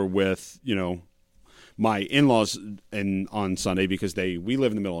we were with, my in-laws on Sunday because we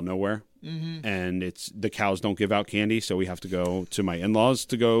live in the middle of nowhere, and the cows don't give out candy, so we have to go to my in-laws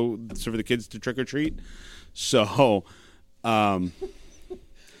to go for the kids to trick or treat. So,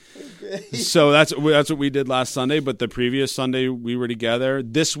 so that's what we did last Sunday. But the previous Sunday we were together.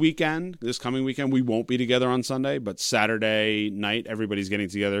 This coming weekend, we won't be together on Sunday. But Saturday night, everybody's getting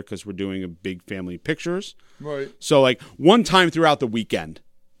together because we're doing a big family pictures. Right. So like one time throughout the weekend,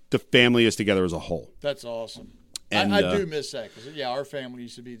 the family is together as a whole. That's awesome. And, I do miss that because our family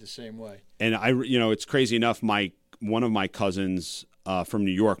used to be the same way. And it's crazy enough. One of my cousins from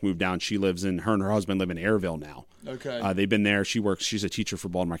New York moved down. Her and her husband live in Airville now. Okay. They've been there. She's a teacher for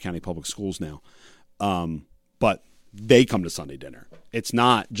Baltimore County Public Schools now. But they come to Sunday dinner. It's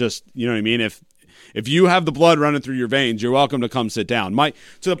not just, you know what I mean? If you have the blood running through your veins, you're welcome to come sit down.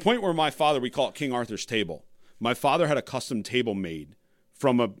 To the point where my father, we call it King Arthur's table. My father had a custom table made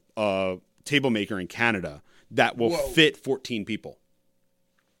from a table maker in Canada that will fit 14 people.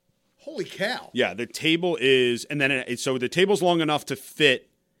 Holy cow. Yeah, the table is, and then so the table's long enough to fit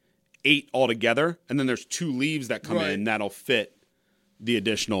 8 altogether, and then there's 2 leaves that come in that'll fit the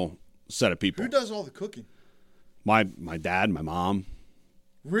additional set of people. Who does all the cooking? My dad, my mom.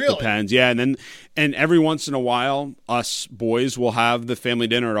 Really? Depends, yeah. And every once in a while, us boys will have the family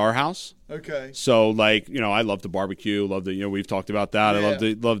dinner at our house. Okay. So I love to barbecue. Love to, we've talked about that. Yeah.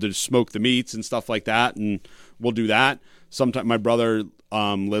 I love to smoke the meats and stuff like that, and we'll do that. Sometimes my brother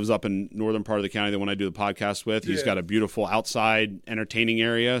lives up in northern part of the county, the one I do the podcast with. He's got a beautiful outside entertaining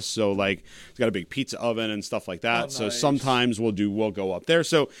area, so he's got a big pizza oven and stuff like that. Oh, nice. So sometimes we'll go up there.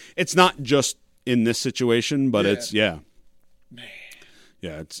 So it's not just in this situation, but it's Man.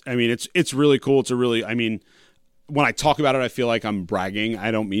 Yeah, it's really cool. It's when I talk about it, I feel like I'm bragging.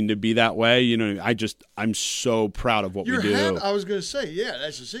 I don't mean to be that way. I'm so proud of what we do. I was going to say,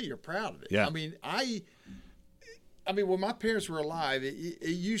 that's just it. You're proud of it. Yeah. When my parents were alive, it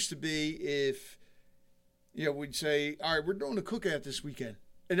used to be if, we'd say, all right, we're doing a cookout this weekend,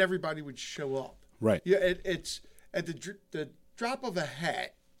 and everybody would show up. Right. Yeah, it's at the drop of a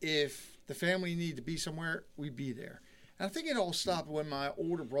hat. If the family needed to be somewhere, we'd be there. And I think it all stopped when my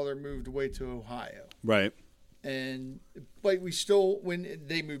older brother moved away to Ohio. Right. But we still, when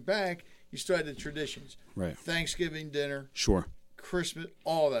they moved back, you still had the traditions. Right. Thanksgiving dinner. Sure. Christmas,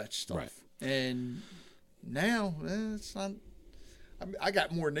 all that stuff. Right. And now, it's not. I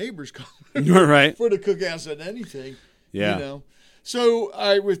got more neighbors coming You're right. for the cookouts than anything. Yeah.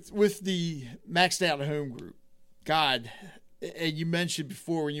 So, with the Maxed Out Home Group, God, and you mentioned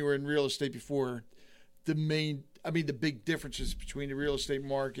before when you were in real estate before, the big differences between the real estate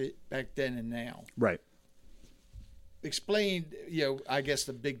market back then and now. Right. Explain, I guess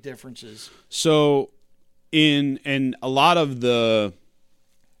the big differences. So, in a lot of the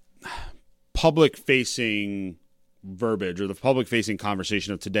public-facing verbiage or the public-facing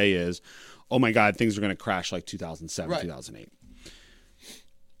conversation of today is, oh my God, things are going to crash like 2007, Right. 2008.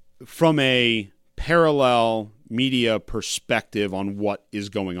 From a parallel media perspective on what is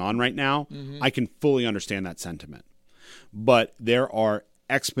going on right now, I can fully understand that sentiment. But there are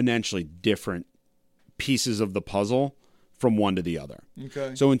exponentially different pieces of the puzzle from one to the other.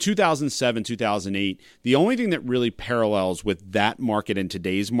 Okay. So in 2007, 2008, the only thing that really parallels with that market and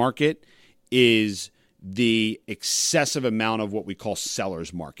today's market is the excessive amount of what we call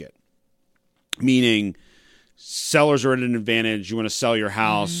seller's market. Meaning sellers are at an advantage. You want to sell your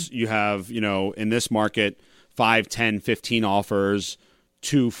house. You have, in this market, 5, 10, 15 offers,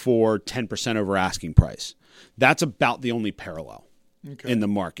 2, 4, 10% over asking price. That's about the only parallel in the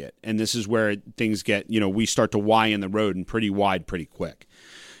market. And this is where things get, we start to widen the road and pretty wide pretty quick.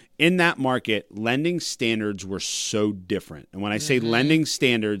 In that market, lending standards were so different. And when I say lending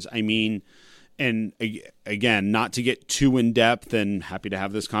standards, I mean, and again, not to get too in depth, and happy to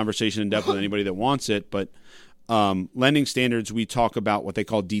have this conversation in depth with anybody that wants it, but lending standards, we talk about what they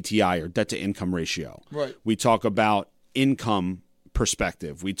call DTI, or debt to income ratio. Right. We talk about income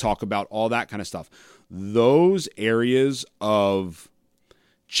perspective. We talk about all that kind of stuff. Those areas of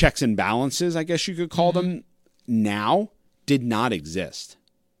checks and balances, I guess you could call them now, did not exist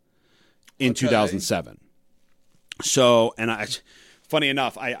in 2007. So, and funny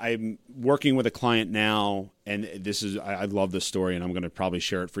enough, I'm working with a client now, and I love this story, and I'm going to probably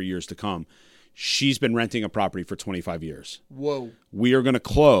share it for years to come. She's been renting a property for 25 years. Whoa. We are going to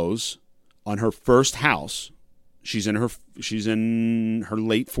close on her first house. She's in her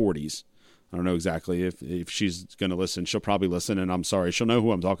late 40s. I don't know exactly if she's going to listen. She'll probably listen, and I'm sorry. She'll know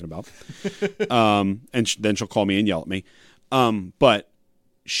who I'm talking about. Then she'll call me and yell at me. But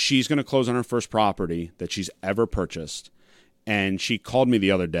she's going to close on her first property that she's ever purchased. And she called me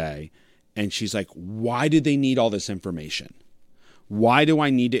the other day, and she's like, why did they need all this information? Why do I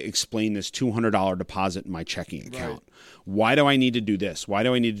need to explain this $200 deposit in my checking account? Right. Why do I need to do this? Why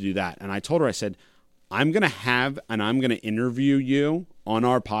do I need to do that? And I told her, I said, I'm going to interview you on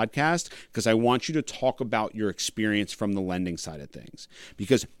our podcast because I want you to talk about your experience from the lending side of things,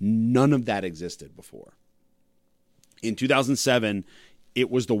 because none of that existed before. In 2007, it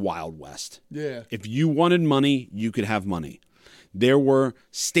was the Wild West. Yeah. If you wanted money, you could have money. There were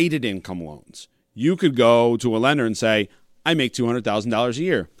stated income loans. You could go to a lender and say, I make $200,000 a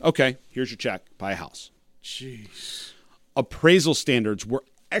year. Okay, here's your check. Buy a house. Jeez. Appraisal standards were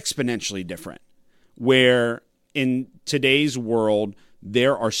exponentially different, where in today's world,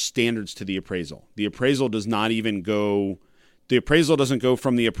 there are standards to the appraisal. The appraisal doesn't go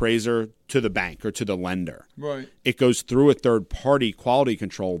from the appraiser to the bank or to the lender. Right. It goes through a third-party quality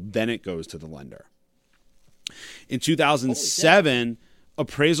control, then it goes to the lender. In 2007,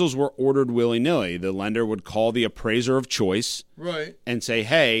 appraisals were ordered willy-nilly. The lender would call the appraiser of choice and say,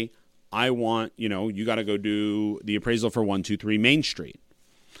 hey, I want, you got to go do the appraisal for 123 Main Street.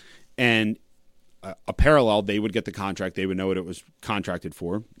 And a parallel, they would get the contract. They would know what it was contracted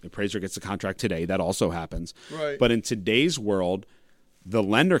for. The appraiser gets the contract today. That also happens. Right. But in today's world, the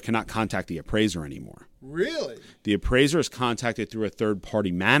lender cannot contact the appraiser anymore. Really? The appraiser is contacted through a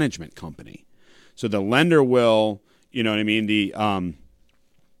third-party management company. So the lender will, the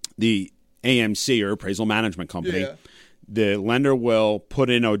AMC, or appraisal management company, the lender will put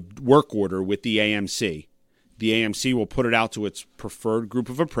in a work order with the AMC. The AMC will put it out to its preferred group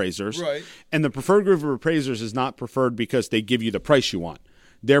of appraisers. Right. And the preferred group of appraisers is not preferred because they give you the price you want.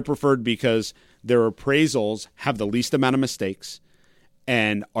 They're preferred because their appraisals have the least amount of mistakes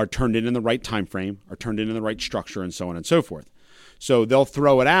and are turned in the right time frame, are turned in the right structure, and so on and so forth. So they'll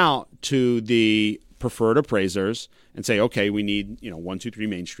throw it out to the preferred appraisers and say, okay, we need 123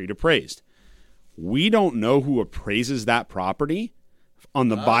 Main Street appraised. We don't know who appraises that property on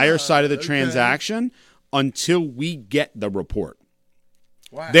the buyer side of the transaction until we get the report.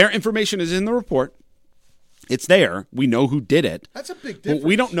 Wow. Their information is in the report. It's there. We know who did it. That's a big difference. But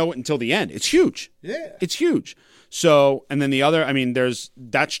we don't know it until the end. It's huge. Yeah. It's huge. So, and then the other,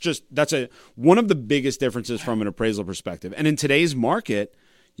 that's one of the biggest differences from an appraisal perspective. And in today's market,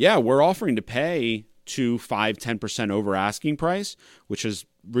 we're offering to pay 2, 5, 10% over asking price, which has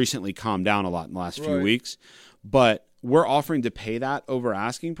recently calmed down a lot in the last few weeks. But we're offering to pay that over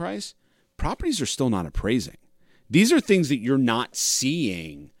asking price. Properties are still not appraising. These are things that you're not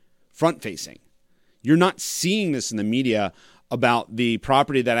seeing front-facing. You're not seeing this in the media about the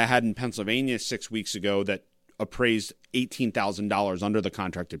property that I had in Pennsylvania 6 weeks ago that appraised $18,000 under the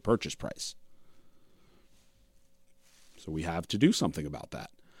contracted purchase price. So we have to do something about that.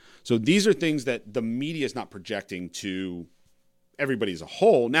 So these are things that the media is not projecting to everybody as a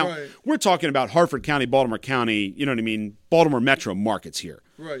whole. Now, Right. we're talking about Harford County, Baltimore County, you know what I mean, Baltimore metro markets here.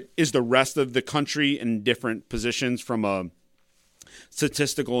 Right. Is the rest of the country in different positions from a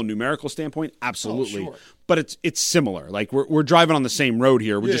statistical and numerical standpoint? Absolutely. sure. But it's similar. Like we're driving on the same road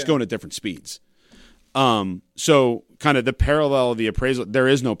here. We're just Yeah. going at different speeds. So kind of the parallel of the appraisal, there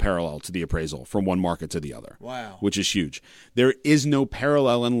is no parallel to the appraisal from one market to the other. Wow. Which is huge. There is no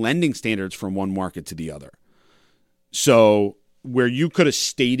parallel in lending standards from one market to the other. So where you could have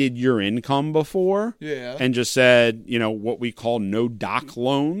stated your income before Yeah. and just said, what we call no doc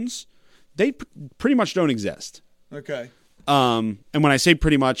loans, they pretty much don't exist. Okay. And when I say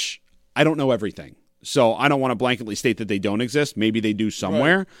pretty much, I don't know everything. So I don't want to blanketly state that they don't exist. Maybe they do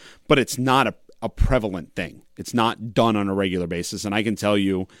somewhere, but it's not a prevalent thing. It's not done on a regular basis. And I can tell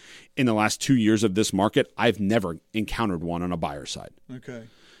you in the last 2 years of this market, I've never encountered one on a buyer side. Okay.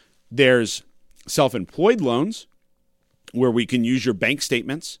 There's self-employed loans where we can use your bank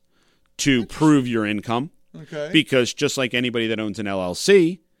statements to prove your income. Okay. Because just like anybody that owns an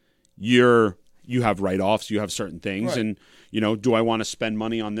LLC, you have write-offs, you have certain things. Right. And, do I want to spend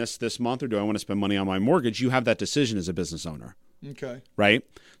money on this month or do I want to spend money on my mortgage? You have that decision as a business owner, Okay. right?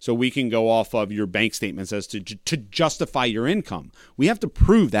 So we can go off of your bank statements as to justify your income. We have to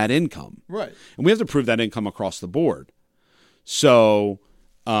prove that income. Right. And we have to prove that income across the board. So,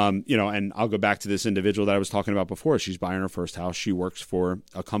 and I'll go back to this individual that I was talking about before. She's buying her first house. She works for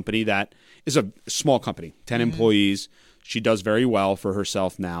a company that is a small company, 10 employees. She does very well for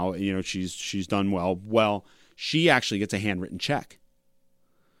herself now. She's done well. Well, she actually gets a handwritten check.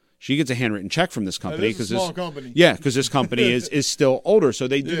 She gets a handwritten check from this company It is a small company. Yeah, because this company is still older. So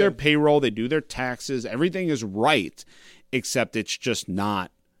they do Yeah. their payroll, they do their taxes, everything is right, except it's just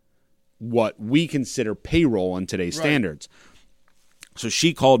not what we consider payroll in today's Right. standards. So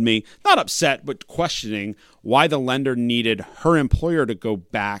she called me, not upset, but questioning why the lender needed her employer to go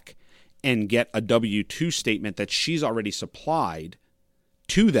back and get a W-2 statement that she's already supplied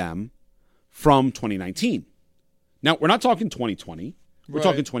to them from 2019. Now, we're not talking 2020. We're Right.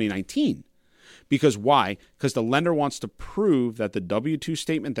 talking 2019. Because why? Because the lender wants to prove that the W-2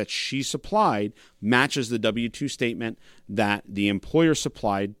 statement that she supplied matches the W-2 statement that the employer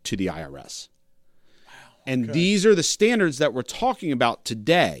supplied to the IRS. And these are the standards that we're talking about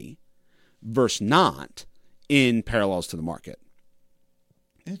today versus not in parallels to the market.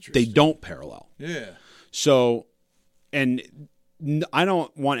 Interesting. They don't parallel. Yeah. So, and I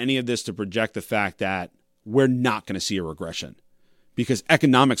don't want any of this to project the fact that we're not going to see a regression, because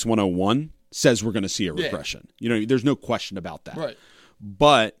Economics 101 says we're going to see a regression. There's no question about that. Right.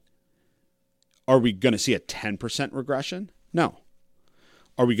 But are we going to see a 10% regression? No.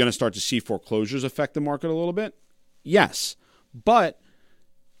 Are we going to start to see foreclosures affect the market a little bit? Yes. But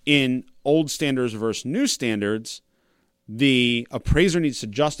in old standards versus new standards, the appraiser needs to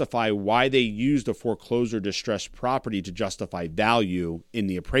justify why they used a foreclosed or distressed property to justify value in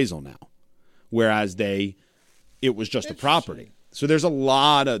the appraisal now, whereas it was just a property. So there's a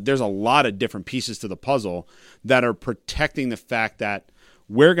lot of different pieces to the puzzle that are protecting the fact that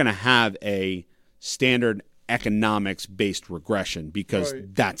we're going to have a standard economics based regression, because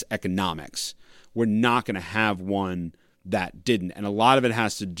Right. that's economics. We're not going to have one that didn't. And a lot of it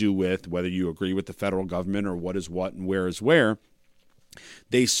has to do with whether you agree with the federal government or what is what and where is where.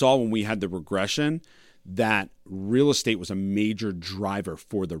 They saw when we had the regression that real estate was a major driver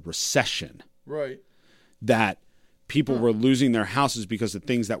for the recession, Right. that people were losing their houses because of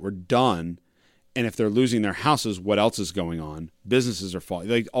things that were done. And if they're losing their houses, what else is going on? Businesses are falling.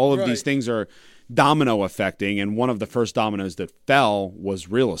 Like all of these Right. things are domino affecting. And one of the first dominoes that fell was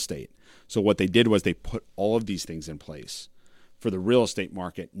real estate. So what they did was they put all of these things in place for the real estate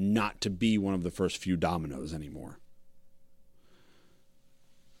market not to be one of the first few dominoes anymore.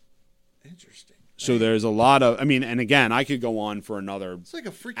 Interesting. So there's a lot of, and again, I could go on for another. It's like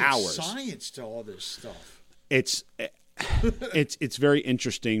a freaking hours. science to all this stuff. It's very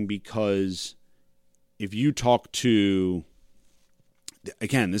interesting, because if you talk to,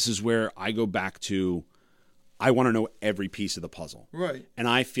 again, this is where I go back to, I want to know every piece of the puzzle. Right. And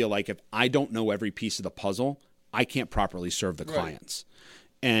I feel like if I don't know every piece of the puzzle, I can't properly serve the Right. clients.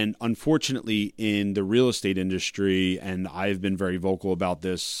 And unfortunately, in the real estate industry, and I've been very vocal about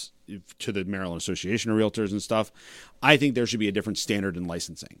this to the Maryland Association of Realtors and stuff, I think there should be a different standard in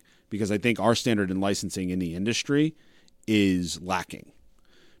licensing, because I think our standard in licensing in the industry is lacking.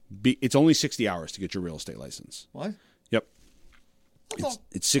 It's only 60 hours to get your real estate license. What? Yep. I thought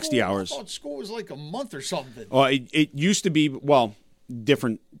It's 60 school- hours. I thought school was like a month or something. It used to be,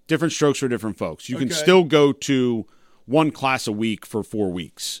 different strokes for different folks. You can Okay. still go to one class a week for 4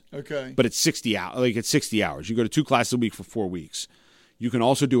 weeks. Okay. But it's 60 hours. Like it's 60 hours. You go to 2 classes a week for 4 weeks. You can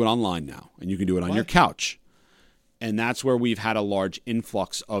also do it online now, and you can do it on your couch. And that's where we've had a large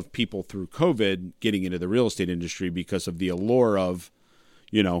influx of people through COVID getting into the real estate industry because of the allure of,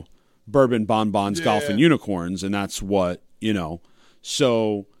 bourbon, bonbons, golf, and unicorns. And that's what,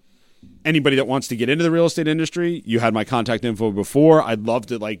 So anybody that wants to get into the real estate industry, you had my contact info before. I'd love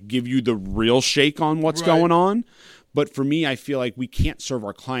to give you the real shake on what's going on. But for me, I feel like we can't serve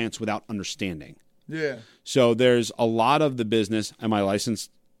our clients without understanding. Yeah. So there's a lot of the business. Am I a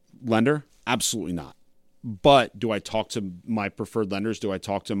licensed lender? Absolutely not. But do I talk to my preferred lenders? Do I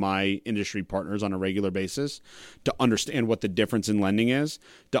talk to my industry partners on a regular basis to understand what the difference in lending is?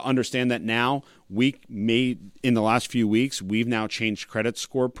 To understand that now in the last few weeks, we've now changed credit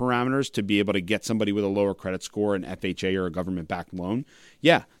score parameters to be able to get somebody with a lower credit score, an FHA or a government-backed loan.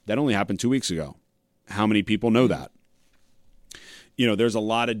 Yeah, that only happened 2 weeks ago. How many people know that? There's a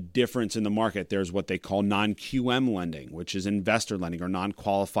lot of difference in the market. There's what they call non-QM lending, which is investor lending or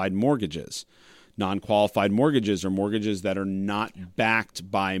non-qualified mortgages. Non-qualified mortgages are mortgages that are not backed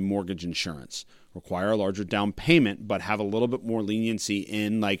by mortgage insurance, require a larger down payment, but have a little bit more leniency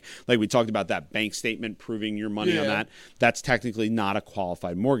in like we talked about that bank statement proving your money on that. That's technically not a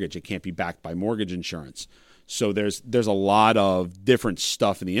qualified mortgage. It can't be backed by mortgage insurance. So there's a lot of different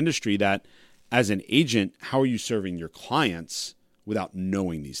stuff in the industry that as an agent, how are you serving your clients without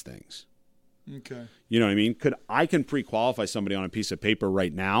knowing these things? Okay. You know what I mean? I can pre-qualify somebody on a piece of paper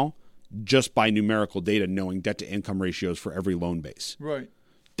right now just by numerical data, knowing debt to income ratios for every loan base. Right.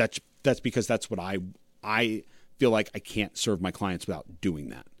 That's because that's what I feel like I can't serve my clients without doing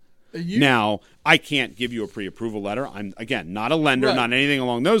that. Now, I can't give you a pre-approval letter. I'm, again, not a lender, not anything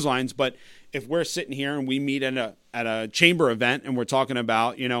along those lines, but if we're sitting here and we meet at a chamber event and we're talking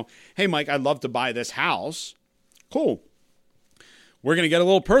about, hey, Mike, I'd love to buy this house. Cool. We're going to get a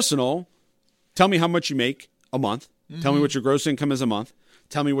little personal. Tell me how much you make a month. Mm-hmm. Tell me what your gross income is a month.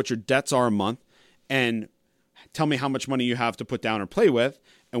 Tell me what your debts are a month. And tell me how much money you have to put down or play with.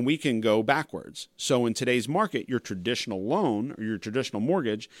 And we can go backwards. So in today's market, your traditional loan or your traditional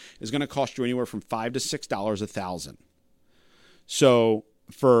mortgage is going to cost you anywhere from $5 to $6 $1,000. So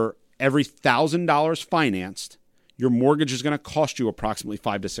for every $1,000 financed, your mortgage is going to cost you approximately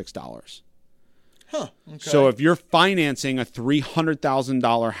 $5 to $6. Huh. Okay. So if you're financing a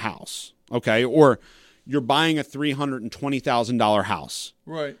 $300,000 house, okay, or you're buying a $320,000 house,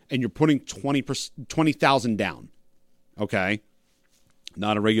 right, and you're putting $20,000 down, okay,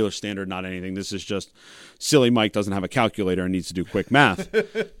 not a regular standard, not anything. This is just silly Mike doesn't have a calculator and needs to do quick math.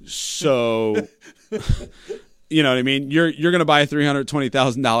 So, you know what I mean? You're going to buy a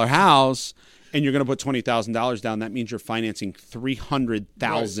 $320,000 house, and you're going to put $20,000 down. That means you're financing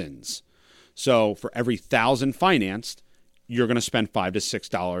 300,000. Right. So for every 1,000 financed, you're going to spend $5 to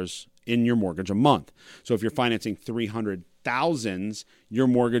 $6 in your mortgage a month. So if you're financing 300,000s, your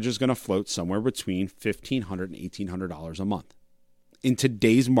mortgage is going to float somewhere between $1,500 and $1,800 a month. In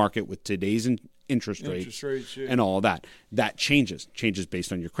today's market with today's interest rates and all of that, that changes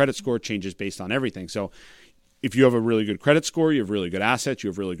based on your credit score, changes based on everything. So if you have a really good credit score, you have really good assets, you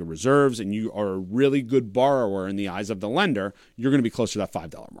have really good reserves, and you are a really good borrower in the eyes of the lender, you're going to be closer to that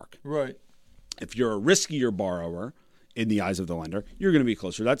 $5 mark. Right. If you're a riskier borrower in the eyes of the lender, you're going to be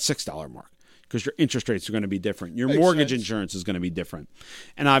closer to that $6 mark because your interest rates are going to be different. Your mortgage insurance is going to be different.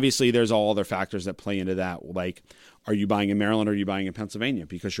 And obviously there's all other factors that play into that. Like, are you buying in Maryland or are you buying in Pennsylvania?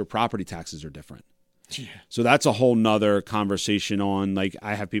 Because your property taxes are different. Yeah. So that's a whole nother conversation on, like,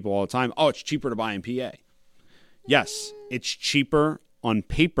 I have people all the time, oh, it's cheaper to buy in PA. Yes, it's cheaper on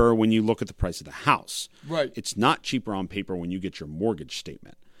paper when you look at the price of the house. Right. It's not cheaper on paper when you get your mortgage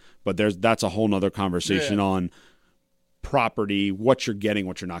statement. But that's a whole nother conversation on property, what you're getting,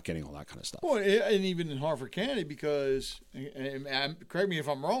 what you're not getting, all that kind of stuff. Well, and even in Harford County, because, and correct me if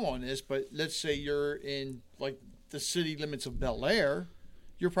I'm wrong on this, but let's say you're in like the city limits of Bel Air,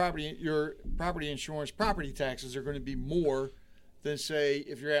 your property insurance, property taxes are going to be more than, say,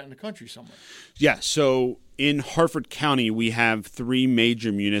 if you're out in the country somewhere. Yeah, so in Harford County, we have 3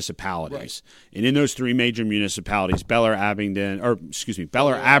 major municipalities. Right. And in those 3 major municipalities, Bel Air, Aberdeen,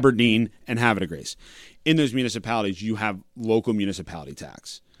 and Havre de Grace. In those municipalities, you have local municipality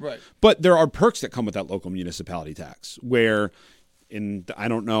tax. Right. But there are perks that come with that local municipality tax where, I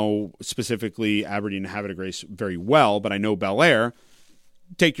don't know specifically Aberdeen and Havre de Grace very well, but I know Bel Air,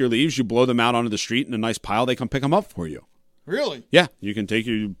 take your leaves, you blow them out onto the street in a nice pile, they come pick them up for you. Really? Yeah, you can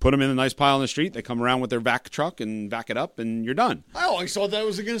put them in a nice pile on the street. They come around with their vac truck and vac it up, and you're done. I always thought that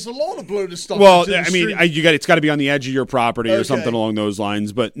was against the law to blow this stuff. Well, into the I mean, street. it's got to be on the edge of your property or something along those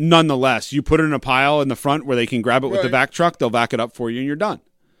lines. But nonetheless, you put it in a pile in the front where they can grab it with the vac truck. They'll vac it up for you, and you're done.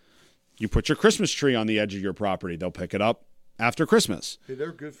 You put your Christmas tree on the edge of your property. They'll pick it up after Christmas. Hey,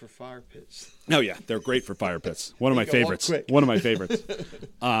 they're good for fire pits. Oh, yeah. They're great for fire pits. One of my Go up favorites. quick. One of my favorites.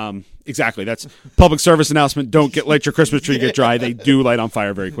 Exactly. That's public service announcement. Don't let your Christmas tree get dry. They do light on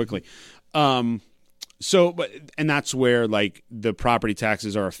fire very quickly. And that's where, like, the property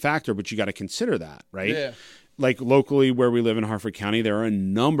taxes are a factor, but you got to consider that, right? Yeah. Like, locally where we live in Harford County, there are a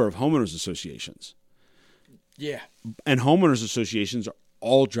number of homeowners associations. Yeah. And homeowners associations are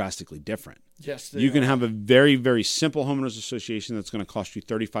all drastically different. Yes, You can have a very, very simple homeowners association that's going to cost you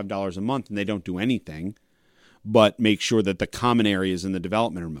 $35 a month, and they don't do anything but make sure that the common areas in the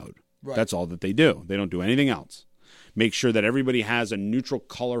development are mowed. Right. That's all that they do. They don't do anything else. Make sure that everybody has a neutral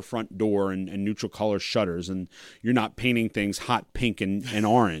color front door and neutral color shutters, and you're not painting things hot pink and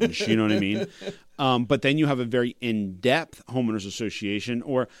orange. You know what I mean? But then you have a very in-depth homeowners association,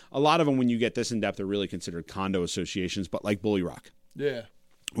 or a lot of them, when you get this in-depth, are really considered condo associations, but like Bully Rock. Yeah.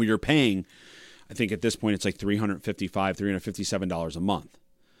 Where you're paying, I think at this point it's like $357 a month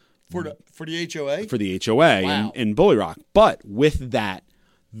For the HOA? for the HOA Wow. in Bully Rock. But with that,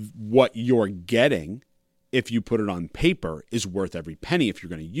 what you're getting, if you put it on paper, is worth every penny if you're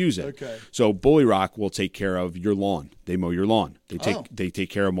going to use it. Okay. So Bully Rock will take care of your lawn. They mow your lawn. They take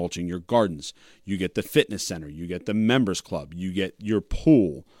care of mulching your gardens. You get the fitness center. You get the members club. You get your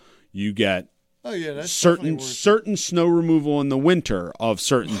pool. You get Oh, yeah, that's certain snow removal in the winter of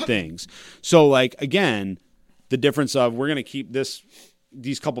certain things. So, like, again, the difference of we're going to keep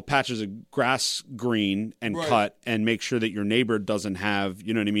these couple patches of grass green and cut and make sure that your neighbor doesn't have,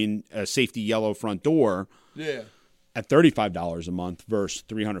 you know what I mean, a safety yellow front door at $35 a month versus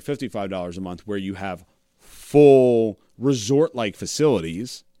 $355 a month, where you have full resort-like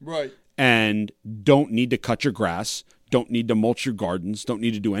facilities and don't need to cut your grass, don't need to mulch your gardens, don't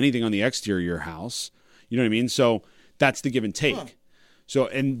need to do anything on the exterior of your house. You know what I mean? So that's the give and take. Huh. So,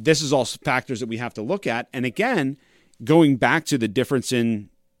 and this is all factors that we have to look at. And again, going back to the difference in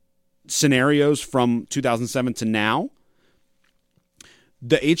scenarios from 2007 to now,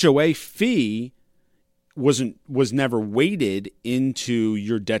 the HOA fee was never weighted into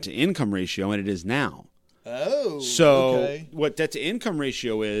your debt to income ratio, and it is now. Oh, so what debt to income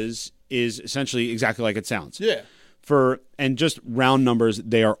ratio is essentially exactly like it sounds. Yeah. And just round numbers,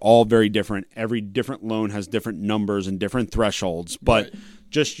 they are all very different. Every different loan has different numbers and different thresholds, but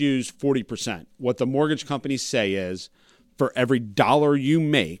just use 40%. What the mortgage companies say is for every dollar you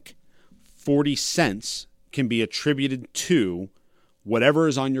make, 40 cents can be attributed to whatever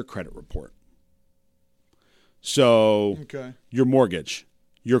is on your credit report. So your mortgage,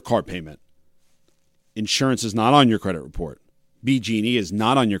 your car payment, insurance is not on your credit report. BG&E is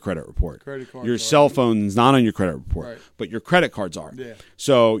not on your credit report. Your cell phone is not on your credit report, but your credit cards are. Yeah.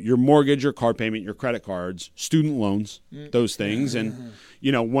 So your mortgage, your car payment, your credit cards, student loans, those things. And,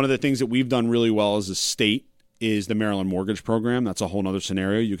 you know, one of the things that we've done really well as a state is the Maryland Mortgage Program. That's a whole other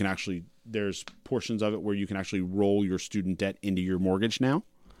scenario. You can actually, there's portions of it where you can actually roll your student debt into your mortgage now.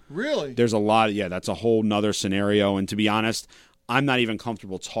 Really? There's a lot. That's a whole nother scenario. And to be honest, I'm not even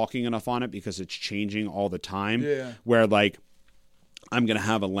comfortable talking enough on it because it's changing all the time. Yeah. Where, like, I'm going to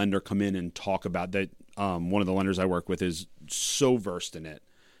have a lender come in and talk about that. One of the lenders I work with is so versed in it.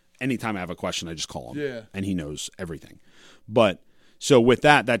 Anytime I have a question, I just call him. Yeah. And he knows everything. But so with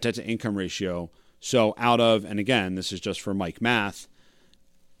that debt to income ratio, so out of, and again, this is just for Mike math,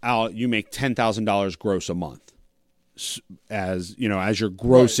 you make $10,000 gross a month as, you know, as your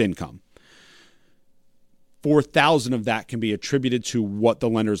gross income. 4,000 of that can be attributed to what the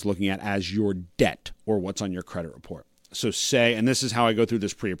lender is looking at as your debt or what's on your credit report. So say, and this is how I go through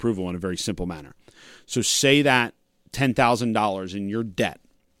this pre-approval in a very simple manner. So say that $10,000 in your debt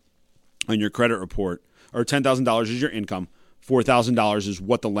on your credit report, or $10,000 is your income, $4,000 is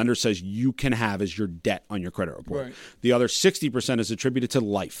what the lender says you can have as your debt on your credit report. Right. The other 60% is attributed to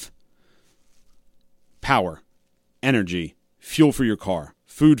life, power, energy, fuel for your car,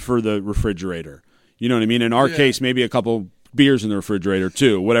 food for the refrigerator. You know what I mean? In our case, maybe a couple beers in the refrigerator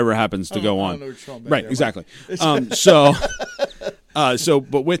too, whatever happens to go on. Right, exactly. So,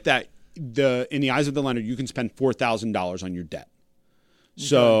 but with that, in the eyes of the lender, you can spend $4,000 on your debt. Okay.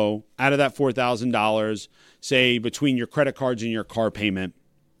 So out of that $4,000, say between your credit cards and your car payment,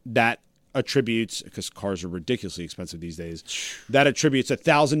 that attributes, because cars are ridiculously expensive these days, that attributes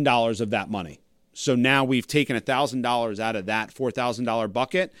 $1,000 of that money. So now we've taken $1,000 out of that $4,000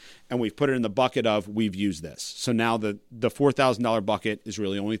 bucket, and we've put it in the bucket of we've used this. So now the $4,000 bucket is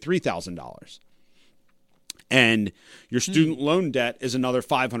really only $3,000. And your student loan debt is another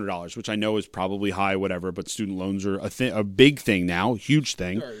 $500, which I know is probably high, whatever, but student loans are a big thing now, huge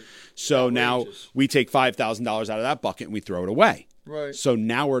thing. Right. So now Outrageous. we take $5,000 out of that bucket and we throw it away. Right. So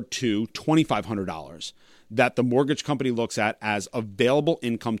now we're to $2,500 that the mortgage company looks at as available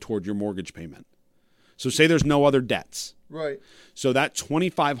income toward your mortgage payment. So say there's no other debts. Right. So that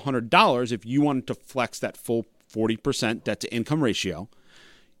 $2,500, if you wanted to flex that full 40% debt to income ratio,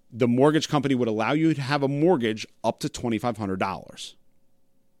 the mortgage company would allow you to have a mortgage up to $2,500.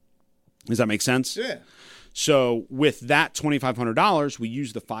 Does that make sense? Yeah. So with that $2,500, we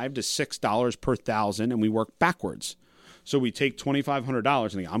use the $5 to $6 per thousand, and we work backwards. So we take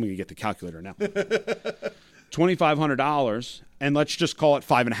 $2,500, and I'm going to get the calculator now. $2,500, and let's just call it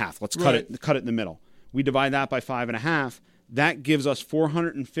 5.5. Let's cut it in the middle. We divide that by 5.5. That gives us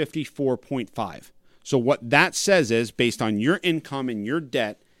 454.5. So what that says is, based on your income and your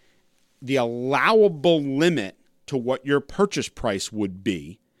debt, the allowable limit to what your purchase price would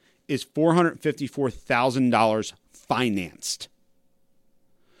be is $454,000 financed.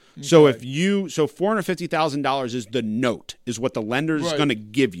 Okay. So $450,000 is the note, is what the lender is going to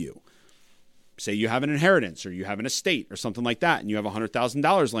give you. Say you have an inheritance or you have an estate or something like that, and you have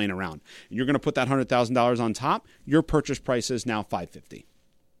 $100,000 laying around, and you're going to put that $100,000 on top. Your purchase price is now $550,000.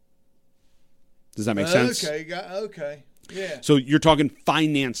 Does that make sense? Okay. Yeah. So you're talking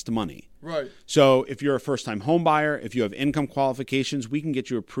financed money. Right. So if you're a first-time home buyer, if you have income qualifications, we can get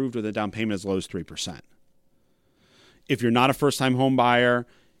you approved with a down payment as low as 3%. If you're not a first-time home buyer,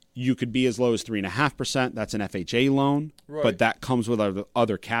 you could be as low as 3.5%. That's an FHA loan, but that comes with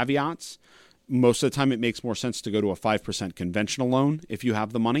other caveats. Most of the time, it makes more sense to go to a 5% conventional loan if you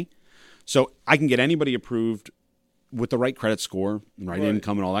have the money. So I can get anybody approved with the right credit score and right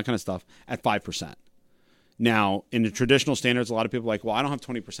income and all that kind of stuff at 5%. Now, in the traditional standards, a lot of people are like, well, I don't have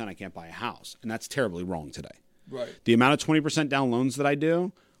 20%, I can't buy a house. And that's terribly wrong today. Right. The amount of 20% down loans that I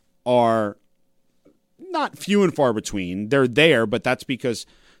do are not few and far between. They're there, but that's because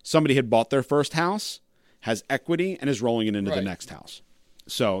somebody had bought their first house, has equity, and is rolling it into the next house.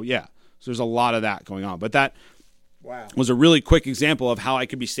 So, yeah. So there's a lot of that going on. But that was a really quick example of how I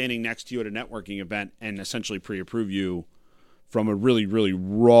could be standing next to you at a networking event and essentially pre-approve you from a really, really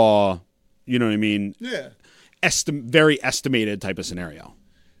raw, you know what I mean? Yeah. Very estimated type of scenario.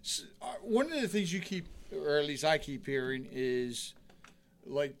 One of the things you keep, or at least I keep hearing, is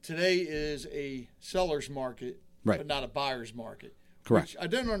like today is a seller's market, but not a buyer's market. Correct. Which I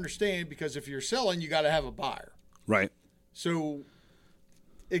don't understand, because if you're selling, you got to have a buyer. Right. So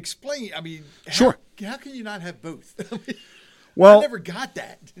explain. I mean, sure. How can you not have both? Well, I never got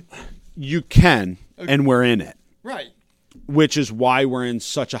that. You can, and we're in it. Right. Which is why we're in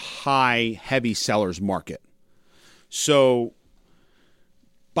such a high, heavy seller's market. So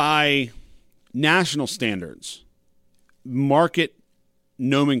by national standards, market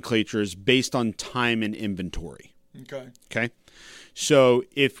nomenclature is based on time and inventory. Okay. So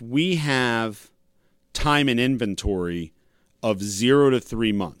if we have time and inventory of 0 to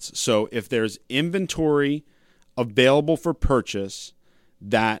 3 months, so if there's inventory available for purchase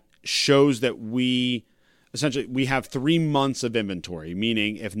that shows that we have 3 months of inventory,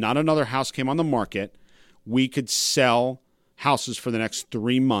 meaning if not another house came on the market, we could sell houses for the next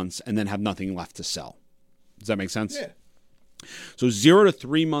 3 months and then have nothing left to sell. Does that make sense? Yeah. So 0 to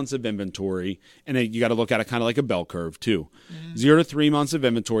 3 months of inventory, and you got to look at it kind of like a bell curve too. 0 to 3 months of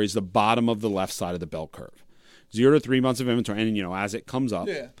inventory is the bottom of the left side of the bell curve. 0 to 3 months of inventory, and as it comes up.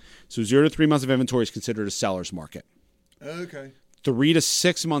 Yeah. So 0 to 3 months of inventory is considered a seller's market. Okay. 3 to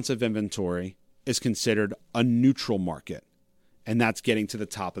 6 months of inventory is considered a neutral market, and that's getting to the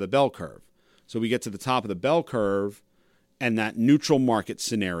top of the bell curve. So we get to the top of the bell curve and that neutral market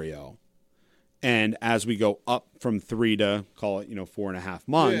scenario. And as we go up from 3 to, call it, 4.5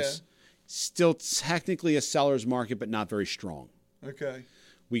 months, still technically a seller's market, but not very strong. Okay.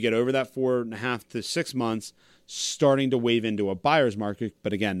 We get over that 4.5 to 6 months, starting to wave into a buyer's market,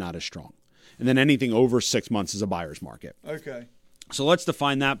 but again, not as strong. And then anything over 6 months is a buyer's market. Okay. So let's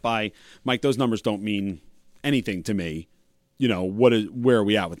define that by, Mike, those numbers don't mean anything to me. Where are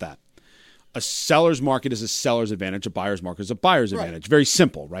we at with that? A seller's market is a seller's advantage. A buyer's market is a buyer's advantage. Very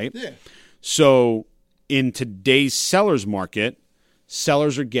simple, right? Yeah. So in today's seller's market,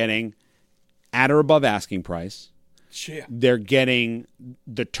 sellers are getting at or above asking price. Yeah. They're getting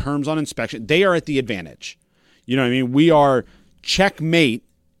the terms on inspection. They are at the advantage. You know what I mean? We are checkmate,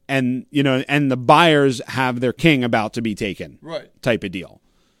 and the buyers have their king about to be taken. Right. Type of deal.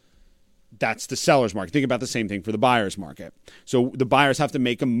 That's the seller's market. Think about the same thing for the buyer's market. So the buyers have to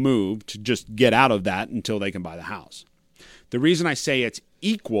make a move to just get out of that until they can buy the house. The reason I say it's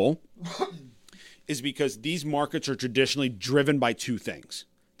equal is because these markets are traditionally driven by two things.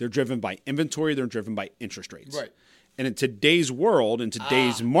 They're driven by inventory. They're driven by interest rates. Right. And in today's world, in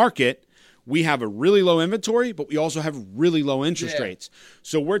today's market, we have a really low inventory, but we also have really low interest rates.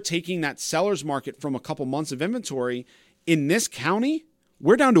 So we're taking that seller's market from a couple months of inventory. In this county,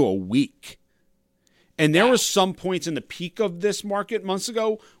 we're down to a week. And there were some points in the peak of this market months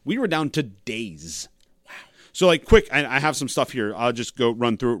ago, we were down to days. Wow. So like quick, I have some stuff here. I'll just go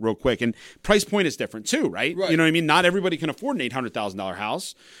run through it real quick. And price point is different too, right? You know what I mean? Not everybody can afford an $800,000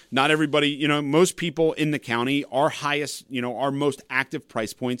 house. Not everybody, most people in the county, our highest, our most active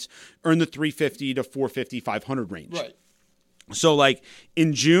price points are in the $350 to $450, $500 range. Right. So like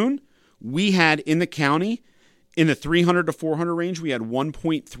in June, we had in the county, in the 300 to 400 range, we had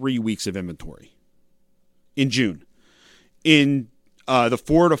 1.3 weeks of inventory in June. In the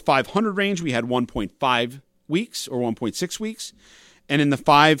 4 to 500 range, we had 1.5 weeks or 1.6 weeks. And in the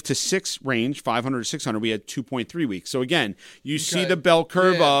 5 to 6 range, 500 to 600, we had 2.3 weeks. So again, you see the bell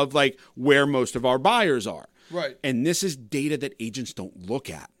curve of like where most of our buyers are. Right. And this is data that agents don't look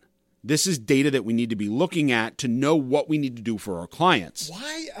at. This is data that we need to be looking at to know what we need to do for our clients.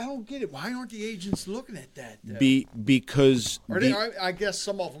 Why? I don't get it. Why aren't the agents looking at that? Because I guess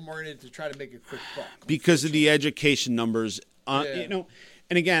some of them are in it to try to make a quick buck. Because of the education numbers.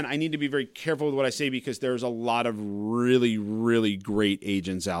 And again, I need to be very careful with what I say because there's a lot of really, really great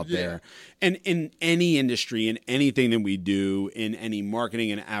agents out there. And in any industry, in anything that we do, in any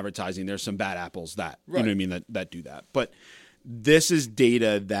marketing and advertising, there's some bad apples that, you know what I mean, that do that. But this is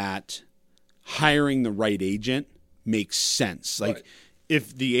data that hiring the right agent makes sense. Like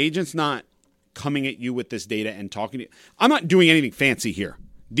if the agent's not coming at you with this data and talking to you, I'm not doing anything fancy here.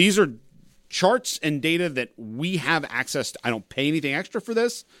 These are charts and data that we have access to. I don't pay anything extra for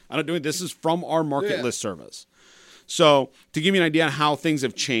this. I don't do it. This is from our market list service. So to give you an idea on how things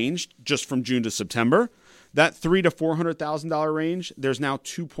have changed just from June to September, that $300,000 to $400,000 range, there's now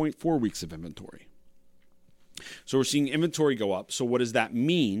 2.4 weeks of inventory. So we're seeing inventory go up. So what does that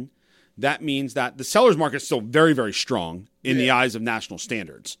mean? That means that the seller's market is still very, very strong in the eyes of national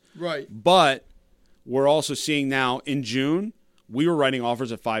standards. Right. But we're also seeing now in June, we were writing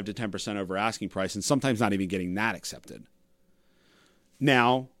offers at 5 to 10% over asking price and sometimes not even getting that accepted.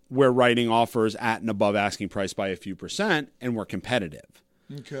 Now we're writing offers at and above asking price by a few percent and we're competitive.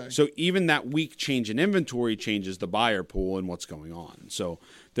 Okay. So even that week change in inventory changes the buyer pool and what's going on. So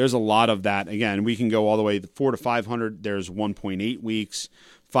there's a lot of that. Again, we can go all the way 4 to 500. There's 1.8 weeks.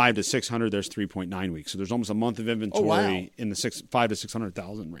 5 to 600. There's 3.9 weeks. So there's almost a month of inventory in the 5 to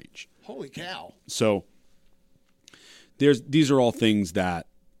 600,000 range. Holy cow! So these are all things that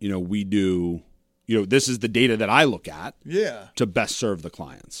we do. This is the data that I look at. To best serve the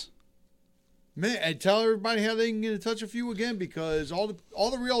clients. Man, and tell everybody how they can get in touch with you again because all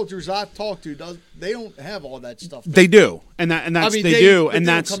the realtors I've talked to they don't have all that stuff. They do, and that's they do, and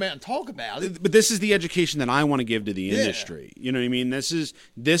they that's don't come out and talk about it. But this is the education that I want to give to the industry. You know what I mean? This is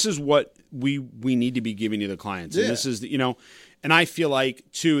what we need to be giving to the clients, and this is and I feel like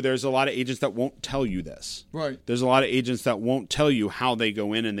too. There's a lot of agents that won't tell you this. Right. There's a lot of agents that won't tell you how they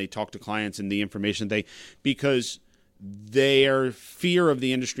go in and they talk to clients and the information because their fear of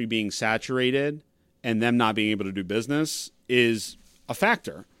the industry being saturated and them not being able to do business is a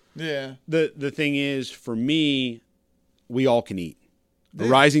factor. Yeah. The thing is, for me, we all can eat. The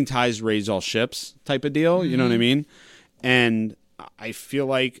rising tides raise all ships type of deal. You know what I mean? And I feel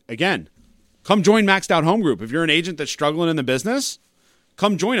like, again, come join Maxed Out Home Group. If you're an agent that's struggling in the business,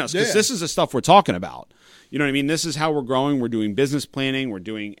 come join us because this is the stuff we're talking about. You know what I mean? This is how we're growing. We're doing business planning.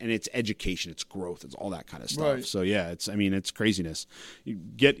 And it's education. It's growth. It's all that kind of stuff. Right. So yeah, it's craziness. You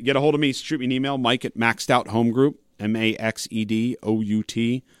get a hold of me. Shoot me an email, Mike at Maxed Out Home Group,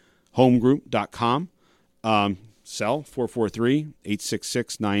 MAXEDOUT, homegroup.com. Cell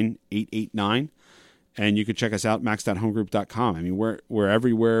 443-866-9889. And you can check us out, maxedoutHomegroup.com. I mean, we're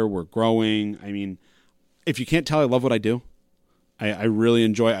everywhere. We're growing. I mean, if you can't tell, I love what I do. I really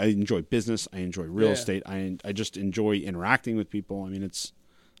enjoy business. I enjoy real estate. I just enjoy interacting with people. I mean,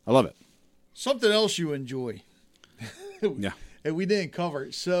 I love it. Something else you enjoy. Yeah. And we didn't cover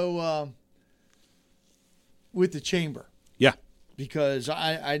it. So, with the chamber. Yeah. Because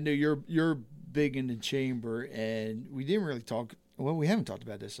I know you're big in the chamber, and we didn't really talk. Well, we haven't talked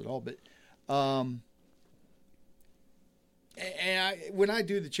about this at all, but when I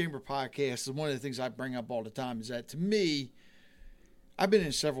do the chamber podcast, one of the things I bring up all the time is that to me, I've been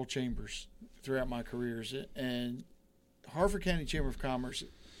in several chambers throughout my careers, and Harford County Chamber of Commerce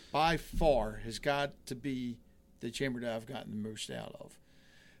by far has got to be the chamber that I've gotten the most out of.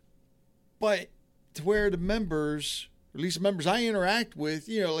 But to where the members, or at least the members I interact with,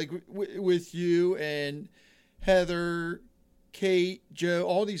 like with you and Heather, Kate, Joe,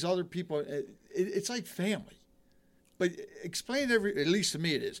 all these other people, it's like family. But explain to at least to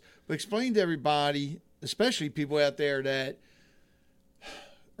me it is, but explain to everybody, especially people out there that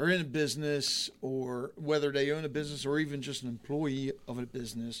are in a business, or whether they own a business or even just an employee of a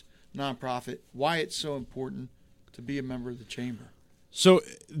business, nonprofit, why it's so important to be a member of the chamber. So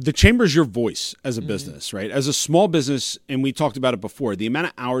the chamber is your voice as a business, right? As a small business, and we talked about it before, the amount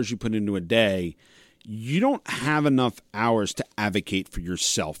of hours you put into a day, you don't have enough hours to advocate for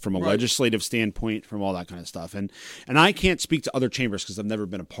yourself from a legislative standpoint, from all that kind of stuff. And I can't speak to other chambers because I've never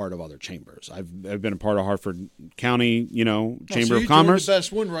been a part of other chambers. I've been a part of Hartford County, Chamber of Commerce. The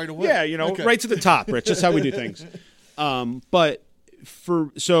best one right away. Yeah, okay. Right to the top, Rich. That's how we do things. But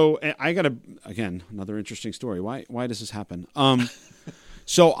I got again, another interesting story. Why does this happen?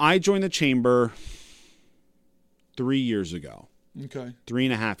 So I joined the chamber 3 years ago. Okay.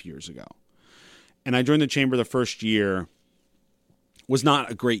 3.5 years ago. And I joined the chamber the first year. Was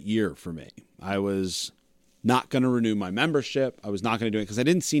not a great year for me. I was not going to renew my membership. I was not going to do it because I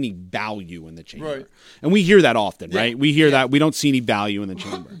didn't see any value in the chamber. Right. And we hear that often, right? We hear that we don't see any value in the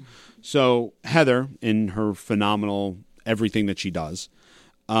chamber. So Heather, in her phenomenal everything that she does,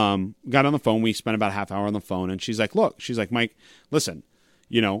 got on the phone. We spent about a half hour on the phone, and she's like, Mike, listen,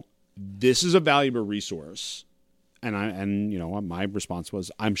 this is a valuable resource. And my response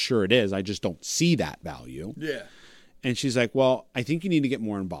was, I'm sure it is. I just don't see that value. Yeah. And she's like, well, I think you need to get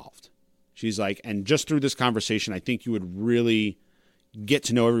more involved. She's like, and just through this conversation, I think you would really get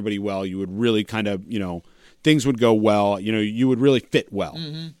to know everybody well. You would really kind of, things would go well. You would really fit well.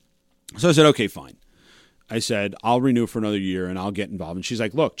 Mm-hmm. So I said, okay, fine. I said, I'll renew for another year and I'll get involved. And she's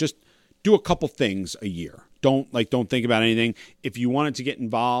like, look, just do a couple things a year. Don't think about anything. If you wanted to get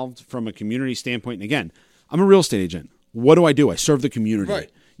involved from a community standpoint, and again, I'm a real estate agent. What do? I serve the community. Right.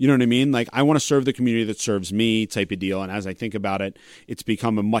 You know what I mean? Like, I want to serve the community that serves me, type of deal. And as I think about it, it's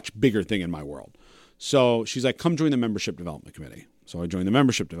become a much bigger thing in my world. So she's like, come join the membership development committee. So I joined the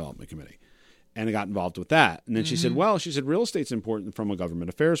membership development committee and I got involved with that. And then she said, real estate's important from a government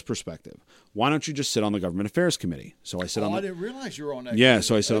affairs perspective. Why don't you just sit on the government affairs committee? So I sit on I didn't realize you were on that. Yeah.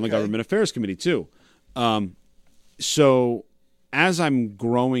 So I sit on the government affairs committee too. So as I'm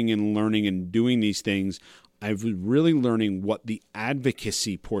growing and learning and doing these things, I've really learning what the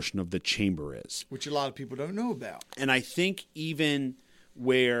advocacy portion of the chamber is. Which a lot of people don't know about. And I think even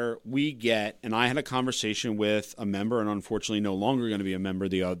where we get, and I had a conversation with a member, and unfortunately no longer going to be a member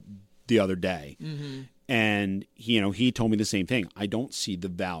the other day. Mm-hmm. And he told me the same thing. I don't see the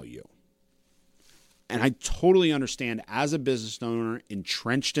value. And I totally understand, as a business owner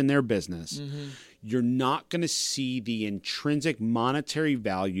entrenched in their business, you're not going to see the intrinsic monetary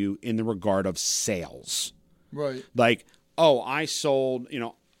value in the regard of sales. Right. Like, I sold,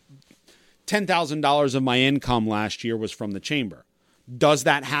 $10,000 of my income last year was from the chamber. Does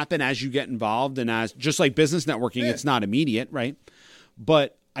that happen as you get involved? And as just like business networking, it's not immediate, right?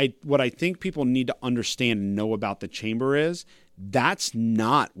 But what I think people need to understand and know about the chamber is that's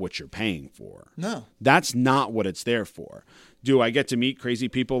not what you're paying for. No. That's not what it's there for. Do I get to meet crazy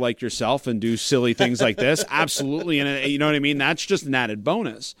people like yourself and do silly things like this? Absolutely. And you know what I mean? That's just an added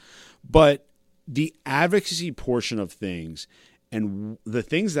bonus. But the advocacy portion of things and the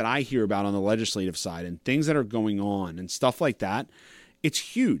things that I hear about on the legislative side and things that are going on and stuff like that, it's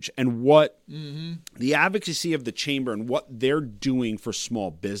huge. And what the advocacy of the chamber and what they're doing for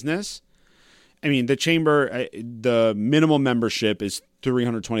small business, I mean, the chamber, the minimum membership is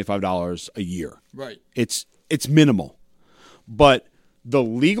 $325 a year. Right. It's minimal. But the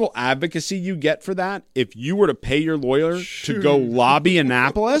legal advocacy you get for that, if you were to pay your lawyer to go lobby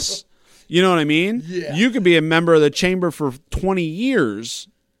Annapolis, you know what I mean? Yeah. You could be a member of the chamber for 20 years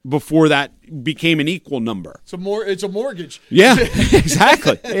before that became an equal number. It's a mortgage. Yeah,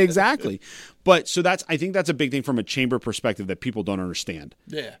 exactly. But so I think that's a big thing from a chamber perspective that people don't understand.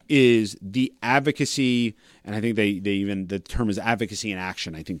 Yeah. Is the advocacy, and I think they even, the term is advocacy in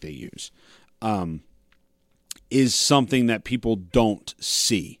action, I think they use, is something that people don't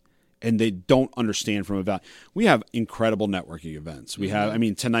see. And they don't understand from a value. We have incredible networking events. We have,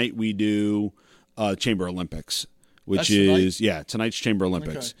 tonight we do Chamber Olympics, which is, tonight's Chamber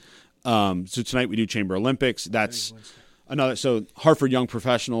Olympics. Okay. So tonight we do Chamber Olympics. That's another. So Hartford Young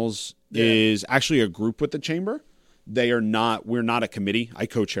Professionals is actually a group with the chamber. We're not a committee. I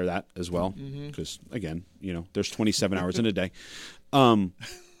co-chair that as well because, again, there's 27 hours in a day.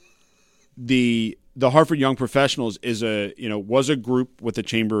 the Hartford Young Professionals was a group with the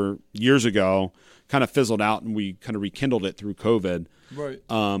chamber years ago, kind of fizzled out, and we kind of rekindled it through COVID. Right.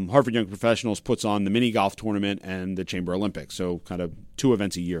 Hartford Young Professionals puts on the mini golf tournament and the Chamber Olympics, so kind of 2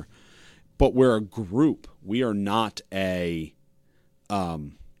 events a year. But we're a group. We are not a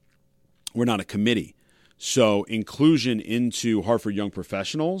committee. So inclusion into Hartford Young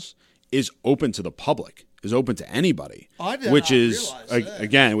Professionals is open to the public, is open to anybody. I did which not is realize that.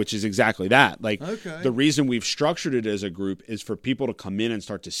 again, which is exactly that. Like Okay. the reason we've structured it as a group is for people to come in and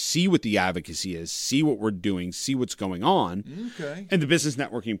start to see what the advocacy is, see what we're doing, see what's going on. Okay. And the business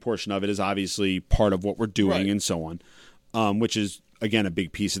networking portion of it is obviously part of what we're doing Right. and so on, which is, again, a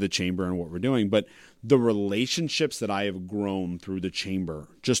big piece of the chamber and what we're doing. But the relationships that I have grown through the chamber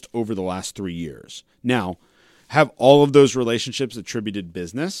just over the last 3 years. Now, have all of those relationships attributed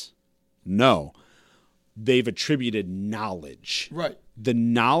business? No. They've attributed knowledge. Right. The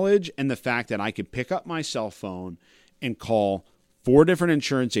knowledge and the fact that I could pick up my cell phone and call 4 different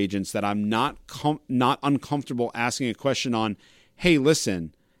insurance agents that I'm not uncomfortable asking a question on, hey,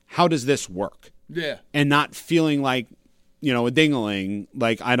 listen, how does this work? Yeah. And not feeling like, a ding-a-ling,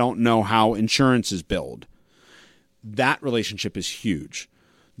 like I don't know how insurance is billed. That relationship is huge.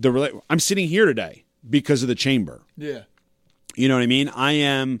 I'm sitting here today because of the chamber. Yeah. You know what I mean?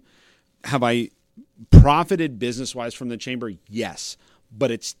 Have I profited business-wise from the chamber? Yes,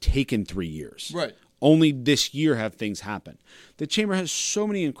 but it's taken 3 years. Right. Only this year have things happen. The chamber has so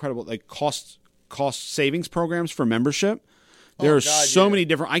many incredible cost savings programs for membership. There are so many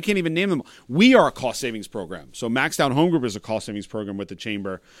different, I can't even name them. We are a cost savings program. So Maxed Out Home Group is a cost savings program with the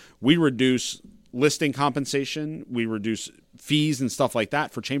chamber. We reduce listing compensation. We reduce fees and stuff like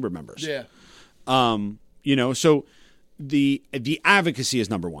that for chamber members. Yeah. So the advocacy is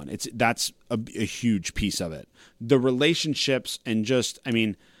number one. That's a huge piece of it. The relationships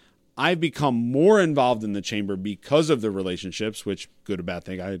and I've become more involved in the chamber because of the relationships, which good or bad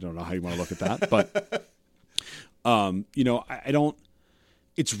thing. I don't know how you want to look at that, but I don't.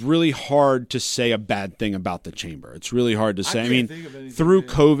 It's really hard to say a bad thing about the chamber. It's really hard to say. Can't think of anything, through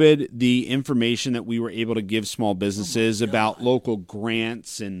COVID, the information that we were able to give small businesses about local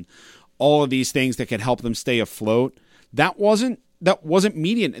grants and all of these things that could help them stay afloat, that wasn't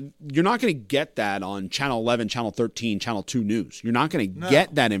media. You're not going to get that on Channel 11, Channel 13, Channel 2 News. You're not going to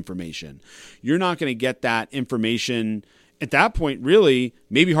get that information. You're not going to get that information at that point, really,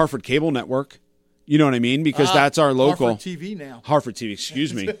 maybe Hartford Cable Network. You know what I mean? Because that's our local. Hartford TV now. Hartford TV,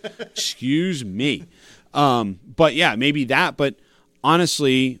 excuse me. Excuse me. But yeah, maybe that. But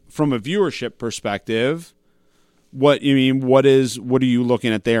honestly, from a viewership perspective, what are you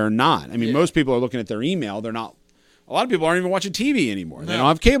looking at there or not? Most people are looking at their email. They're not. A lot of people aren't even watching TV anymore. They don't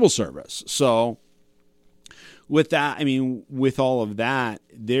have cable service. So with that, with all of that,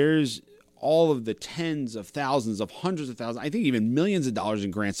 there's all of the tens of thousands of hundreds of thousands, I think even millions of dollars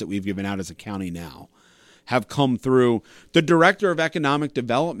in grants that we've given out as a county now have come through. The director of economic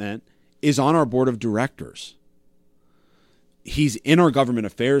development is on our board of directors. He's in our government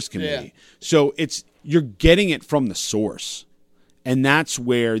affairs committee. Yeah. So you're getting it from the source. And that's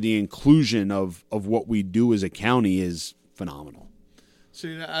where the inclusion of what we do as a county is phenomenal.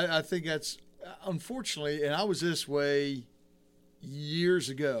 See, I think that's, unfortunately, and I was this way years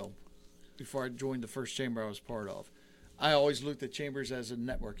ago before I joined the first chamber I was part of. I always looked at chambers as a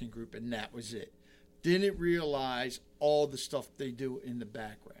networking group, and that was it. Didn't realize all the stuff they do in the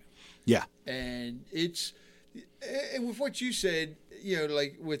background. Yeah. And and with what you said,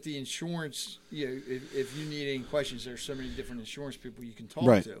 like with the insurance, if you need any questions, there's so many different insurance people you can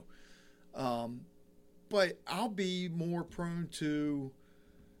talk to. But I'll be more prone to,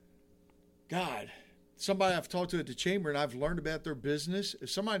 somebody I've talked to at the chamber and I've learned about their business. If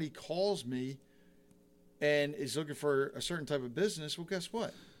somebody calls me and is looking for a certain type of business, well, guess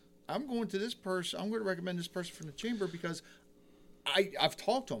what? I'm going to this person. I'm going to recommend this person from the chamber because I've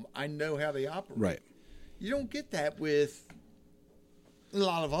talked to them. I know how they operate. Right. You don't get that with a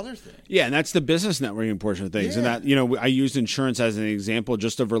lot of other things. Yeah, and that's the business networking portion of things. Yeah. And that, I used insurance as an example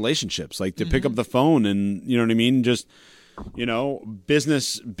just of relationships, like to pick up the phone and, you know what I mean? Just,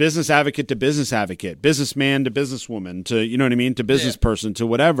 business advocate to business advocate, businessman to businesswoman to, you know what I mean? To business person to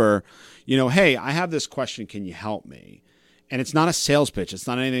whatever, hey, I have this question. Can you help me? And it's not a sales pitch. It's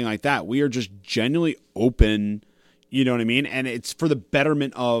not anything like that. We are just genuinely open, you know what I mean? And it's for the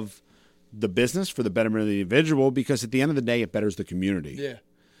betterment of the business, for the betterment of the individual, because at the end of the day, it betters the community. Yeah.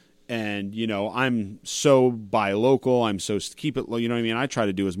 And, I'm so buy local. I'm so keep it low. You know what I mean? I try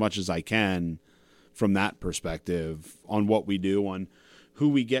to do as much as I can from that perspective on what we do, on who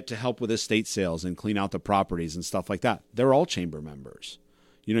we get to help with estate sales and clean out the properties and stuff like that. They're all chamber members.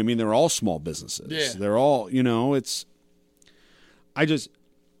 You know what I mean? They're all small businesses. Yeah. They're all,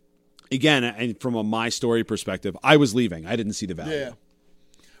 again, and from my story perspective, I was leaving. I didn't see the value. Yeah.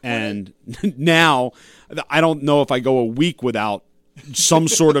 And now I don't know if I go a week without some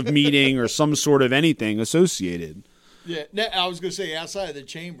sort of meeting or some sort of anything associated. Yeah. Now, I was going to say, outside of the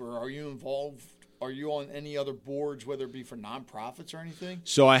chamber, are you involved? Are you on any other boards, whether it be for nonprofits or anything?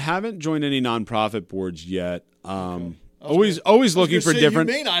 So I haven't joined any nonprofit boards yet. Always looking for different.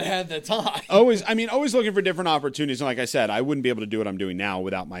 You may not have the time. always looking for different opportunities. And like I said, I wouldn't be able to do what I'm doing now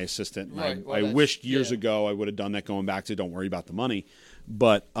without my assistant. Right. I wished years ago I would have done that. Going back to, don't worry about the money,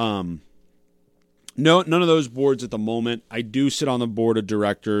 but no, none of those boards at the moment. I do sit on the board of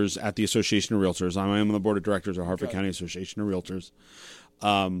directors at the Association of Realtors. I am on the board of directors of Harford County Association of Realtors.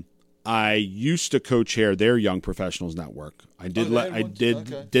 I used to co-chair their Young Professionals Network. I did let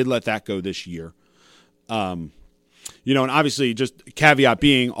that go this year. And obviously, just caveat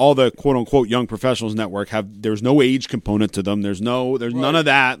being, all the quote unquote Young Professionals Network there's no age component to them. There's none of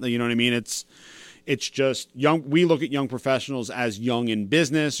that. You know what I mean? It's just young. We look at young professionals as young in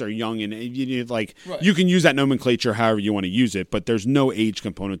business or young in You can use that nomenclature however you want to use it, but there's no age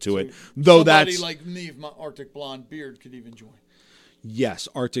component to it. Though somebody like me, if my Arctic blonde beard, could even join. Yes,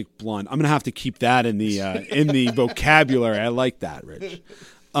 Arctic blonde. I'm gonna have to keep that in the vocabulary. I like that, Rich.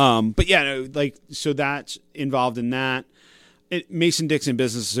 But yeah, so that's involved in that. Mason-Dixon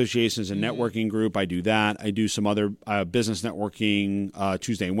Business Association is a networking group. I do that. I do some other business networking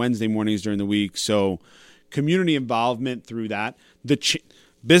Tuesday and Wednesday mornings during the week. So community involvement through that. The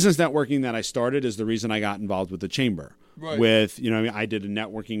business networking that I started is the reason I got involved with the chamber. Right. I did a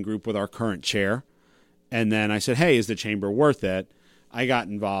networking group with our current chair. And then I said, hey, is the chamber worth it? I got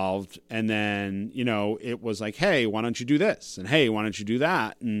involved, and then, it was like, hey, why don't you do this? And hey, why don't you do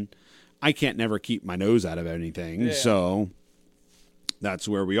that? And I can't never keep my nose out of anything. Yeah. So that's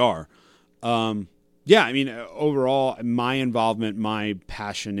where we are. Overall, my involvement, my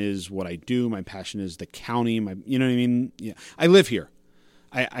passion is what I do. My passion is the county. You know what I mean? Yeah. I live here.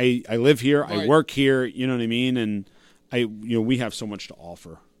 I live here. Right. I work here. You know what I mean? And we have so much to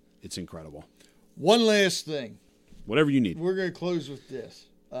offer. It's incredible. One last thing. Whatever you need. We're going to close with this.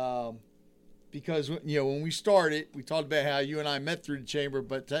 Because, when we started, we talked about how you and I met through the chamber,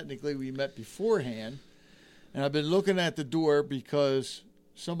 but technically we met beforehand. And I've been looking at the door because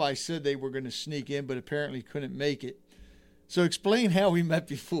somebody said they were going to sneak in, but apparently couldn't make it. So explain how we met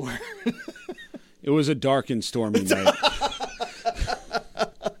before. It was a dark and stormy night.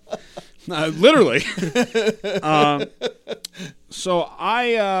 Literally. So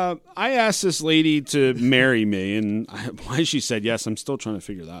I asked this lady to marry me, and why she said yes, I'm still trying to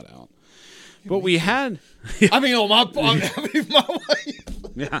figure that out. But we had... my wife.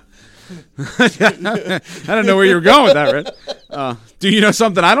 Yeah. I don't know where you were going with that, Rich. Do you know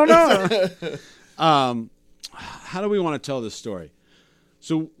something I don't know? How do we want to tell this story?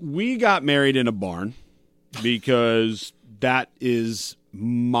 So we got married in a barn because that is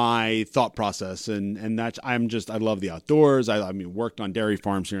my thought process, and that's I love the outdoors. I worked on dairy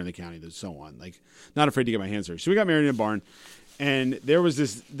farms here in the county, and so on. Not afraid to get my hands dirty. So we got married in a barn, and there was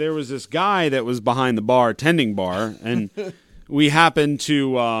this guy that was behind the bar, tending bar, and we happened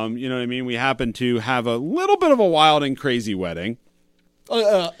to we happened to have a little bit of a wild and crazy wedding.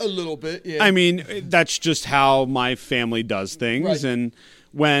 A little bit, yeah. That's just how my family does things, right. And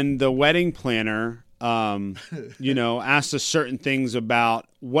when the wedding planner asked us certain things about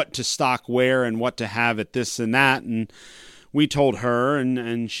what to stock where and what to have at this and that. And we told her,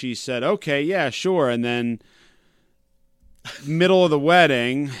 and she said, okay, yeah, sure. And then middle of the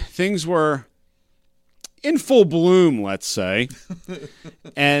wedding, things were in full bloom, let's say.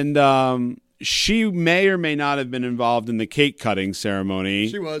 And she may or may not have been involved in the cake cutting ceremony.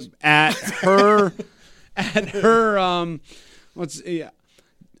 She was. At her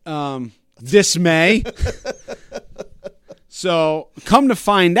dismay. So come to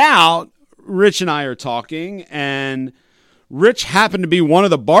find out, Rich and I are talking, and Rich happened to be one of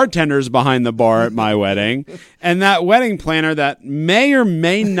the bartenders behind the bar at my wedding, and that wedding planner that may or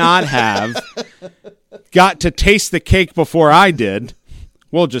may not have got to taste the cake before I did.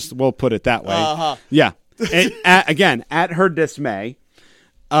 We'll put it that way. Uh-huh. Yeah. And again, at her dismay,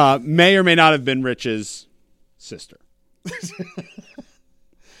 may or may not have been Rich's sister.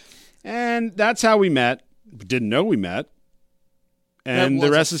 And that's how we met. Didn't know we met. And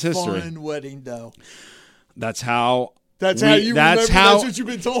the rest is history. Fun wedding, though. That's how. That's what you've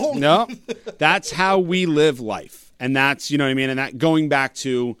been told. No, that's how we live life, and that's and that going back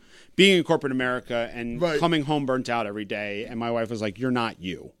to being in corporate America and right. coming home burnt out every day. And my wife was like, "You're not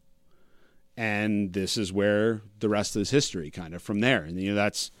you." And this is where the rest is history kind of from there. And, you know,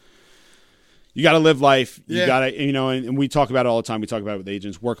 you got to live life. You got to, you know, and we talk about it all the time. We talk about it with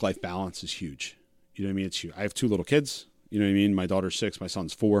agents. Work-life balance is huge. You know what I mean? It's huge. I have 2 little kids. You know what I mean? My daughter's 6, my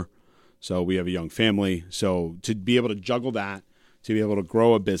son's 4. So we have a young family. So to be able to juggle that, to be able to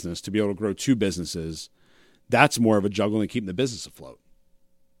grow a business, to be able to grow 2 businesses, that's more of a juggle than keeping the business afloat,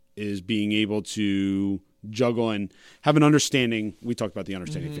 is being able to juggle and have an understanding. We talked about the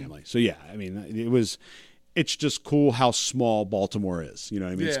understanding family. So yeah, I mean, it's just cool how small Baltimore is. You know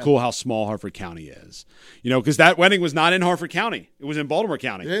what I mean? It's cool how small Harford County is. You know, because that wedding was not in Harford County. It was in Baltimore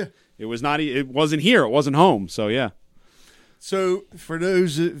County. Yeah. It wasn't here. It wasn't home. So yeah. So for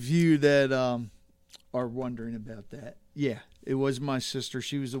those of you that are wondering about that, yeah, it was my sister.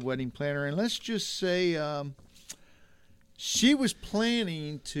 She was the wedding planner. And let's just say she was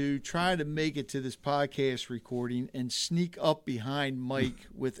planning to try to make it to this podcast recording and sneak up behind Mike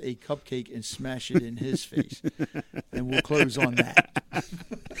with a cupcake and smash it in his face. And we'll close on that.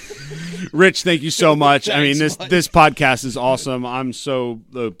 Rich, thank you so much. I mean, Thanks, this podcast is awesome. I'm so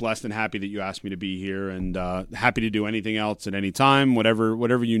blessed and happy that you asked me to be here, and happy to do anything else at any time,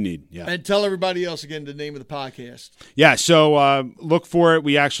 whatever you need. Yeah. And tell everybody else again the name of the podcast. Yeah, so look for it.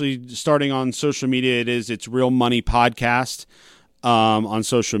 We actually, starting on social media, it's Real Money Podcast on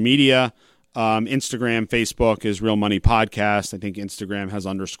social media. Instagram, Facebook is Real Money Podcast. I think Instagram has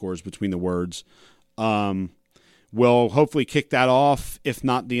underscores between the words. We'll hopefully kick that off, if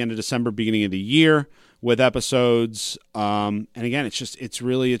not the end of December, beginning of the year, with episodes. And again, it's just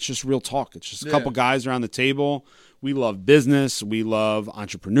real talk. It's just a couple guys around the table. We love business. We love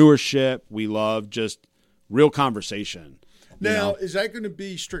entrepreneurship. We love just real conversation. Now, is that going to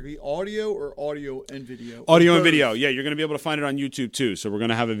be strictly audio or audio and video? Audio and video. Yeah, you're going to be able to find it on YouTube too. So we're going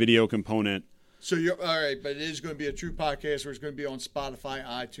to have a video component. So you're all right, but it is going to be a true podcast, or it's going to be on Spotify,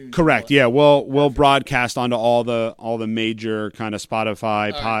 iTunes. Correct. Yeah, we'll broadcast onto all the major kind of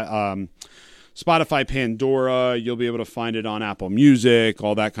Spotify, Spotify, Pandora. You'll be able to find it on Apple Music,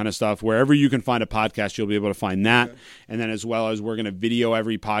 all that kind of stuff. Wherever you can find a podcast, you'll be able to find that. Okay. And then as well as we're going to video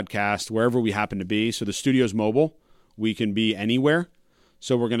every podcast wherever we happen to be. So the studio's mobile. We can be anywhere.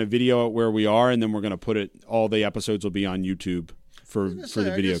 So we're going to video it where we are, and then we're going to put it. All the episodes will be on YouTube. For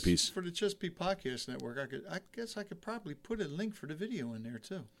the video piece. For the Chesapeake Podcast Network, I guess I could probably put a link for the video in there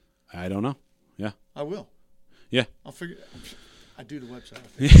too. I don't know. Yeah. I will. Yeah. I'll figure. I do the website.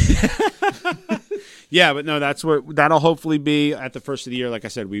 Yeah, but no, that'll hopefully be at the first of the year. Like I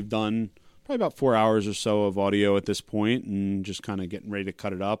said, we've done probably about 4 hours or so of audio at this point, and just kind of getting ready to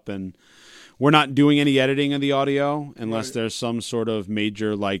cut it up. And we're not doing any editing of the audio unless there's some sort of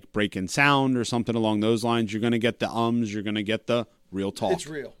major like break in sound or something along those lines. You're going to get the you're going to get the real talk. It's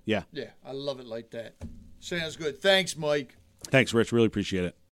real. Yeah. Yeah, I love it like that. Sounds good. Thanks, Mike. Thanks, Rich. Really appreciate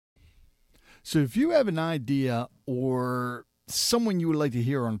it. So if you have an idea or someone you would like to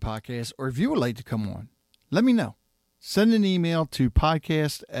hear on the podcast, or if you would like to come on, let me know. Send an email to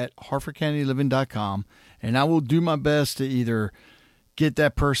podcast@harfordcountyliving.com, and I will do my best to either get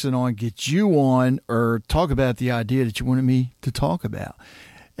that person on, get you on, or talk about the idea that you wanted me to talk about.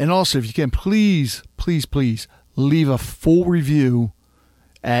 And also, if you can, please, please, please leave a full review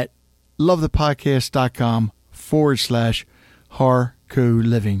at lovethepodcast.com/Harco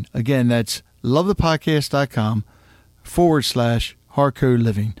Living. Again, that's lovethepodcast.com/Harco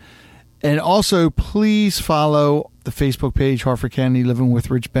Living. And also, please follow the Facebook page, Harford County Living with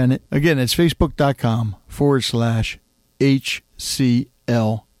Rich Bennett. Again, it's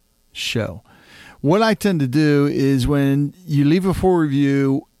facebook.com/HCL show. What I tend to do is when you leave a full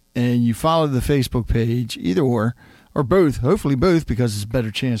review and you follow the Facebook page, either or both, hopefully both, because it's a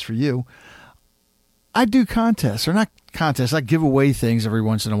better chance for you, I do contests, or not contests, I give away things every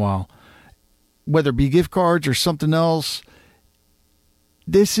once in a while, whether it be gift cards or something else.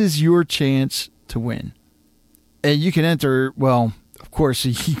 This is your chance to win. And you can enter, well, of course,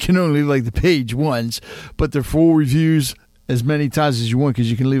 you can only like the page once, but they're full reviews as many times as you want, because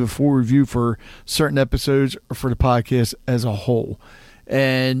you can leave a full review for certain episodes or for the podcast as a whole.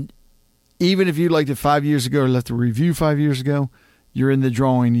 And even if you liked it 5 years ago or left a review 5 years ago, you're in the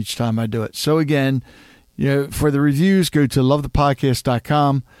drawing each time I do it. So again, for the reviews, go to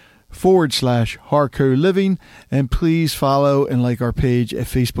lovethepodcast.com/Harco Living, and please follow and like our page at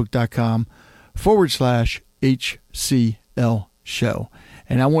facebook.com/HCL show.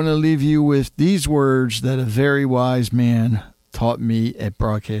 And I want to leave you with these words that a very wise man taught me at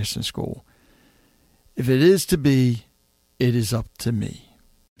broadcasting school. If it is to be, it is up to me.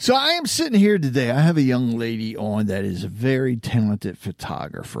 So I am sitting here today. I have a young lady on that is a very talented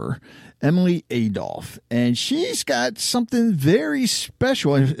photographer, Emily Adolph, and she's got something very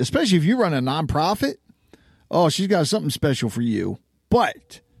special, especially if you run a nonprofit. Oh, she's got something special for you.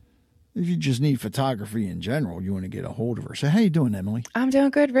 But if you just need photography in general, you want to get a hold of her. So how you doing, Emily? I'm doing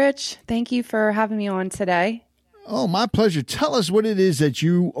good, Rich. Thank you for having me on today. Oh, my pleasure. Tell us what it is that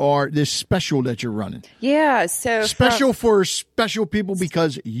you are, this special that you're running. Yeah, so Special for special people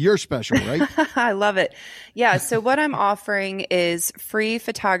because you're special, right? I love it. Yeah, so what I'm offering is free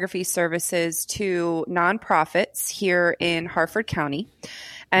photography services to nonprofits here in Harford County.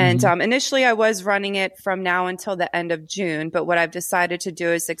 And initially, I was running it from now until the end of June, but what I've decided to do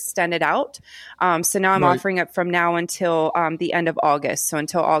is extend it out. So now I'm offering it from now until the end of August, so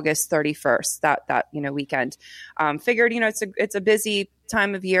until August 31st, that weekend. Figured it's a busy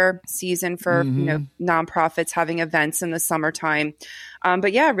time of year season for nonprofits having events in the summertime,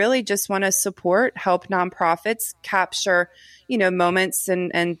 but yeah, really just want to help nonprofits capture moments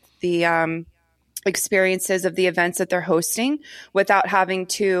and the experiences of the events that they're hosting without having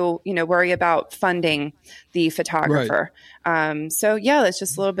to, worry about funding the photographer. Right. So yeah, that's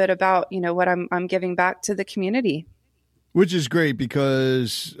just a little bit about, what I'm giving back to the community. Which is great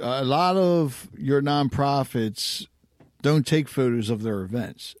because a lot of your nonprofits don't take photos of their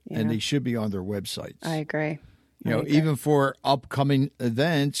events and they should be on their websites. I agree. Even for upcoming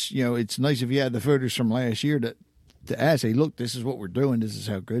events, it's nice if you had the photos from last year to ask, hey, look, this is what we're doing. This is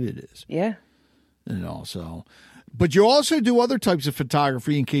how good it is. Yeah. And also, but you also do other types of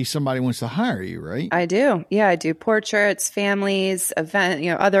photography in case somebody wants to hire you, right? I do. Yeah, I do portraits, families,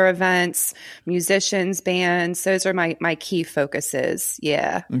 other events, musicians, bands. Those are my key focuses.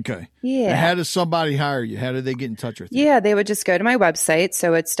 Yeah. Okay. Yeah. And how does somebody hire you? How do they get in touch with you? Yeah, they would just go to my website.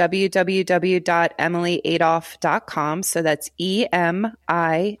 So it's www.emilyadolph.com. So that's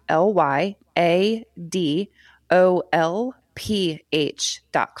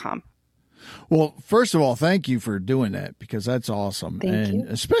EMILYADOLPH.com. Well, first of all, thank you for doing that because that's awesome. Thank you.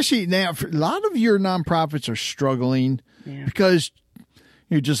 Especially now, a lot of your nonprofits are struggling because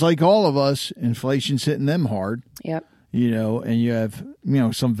just like all of us, inflation's hitting them hard. Yep. And you have,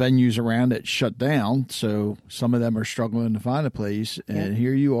 some venues around that shut down. So some of them are struggling to find a place. And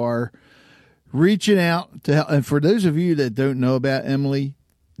here you are reaching out to help. And for those of you that don't know about Emily,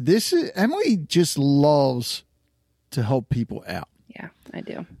 Emily just loves to help people out. Yeah, I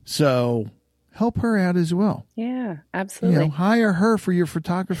do. So help her out as well. Yeah, absolutely. Hire her for your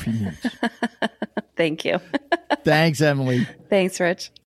photography needs. Thank you. Thanks, Emily. Thanks, Rich.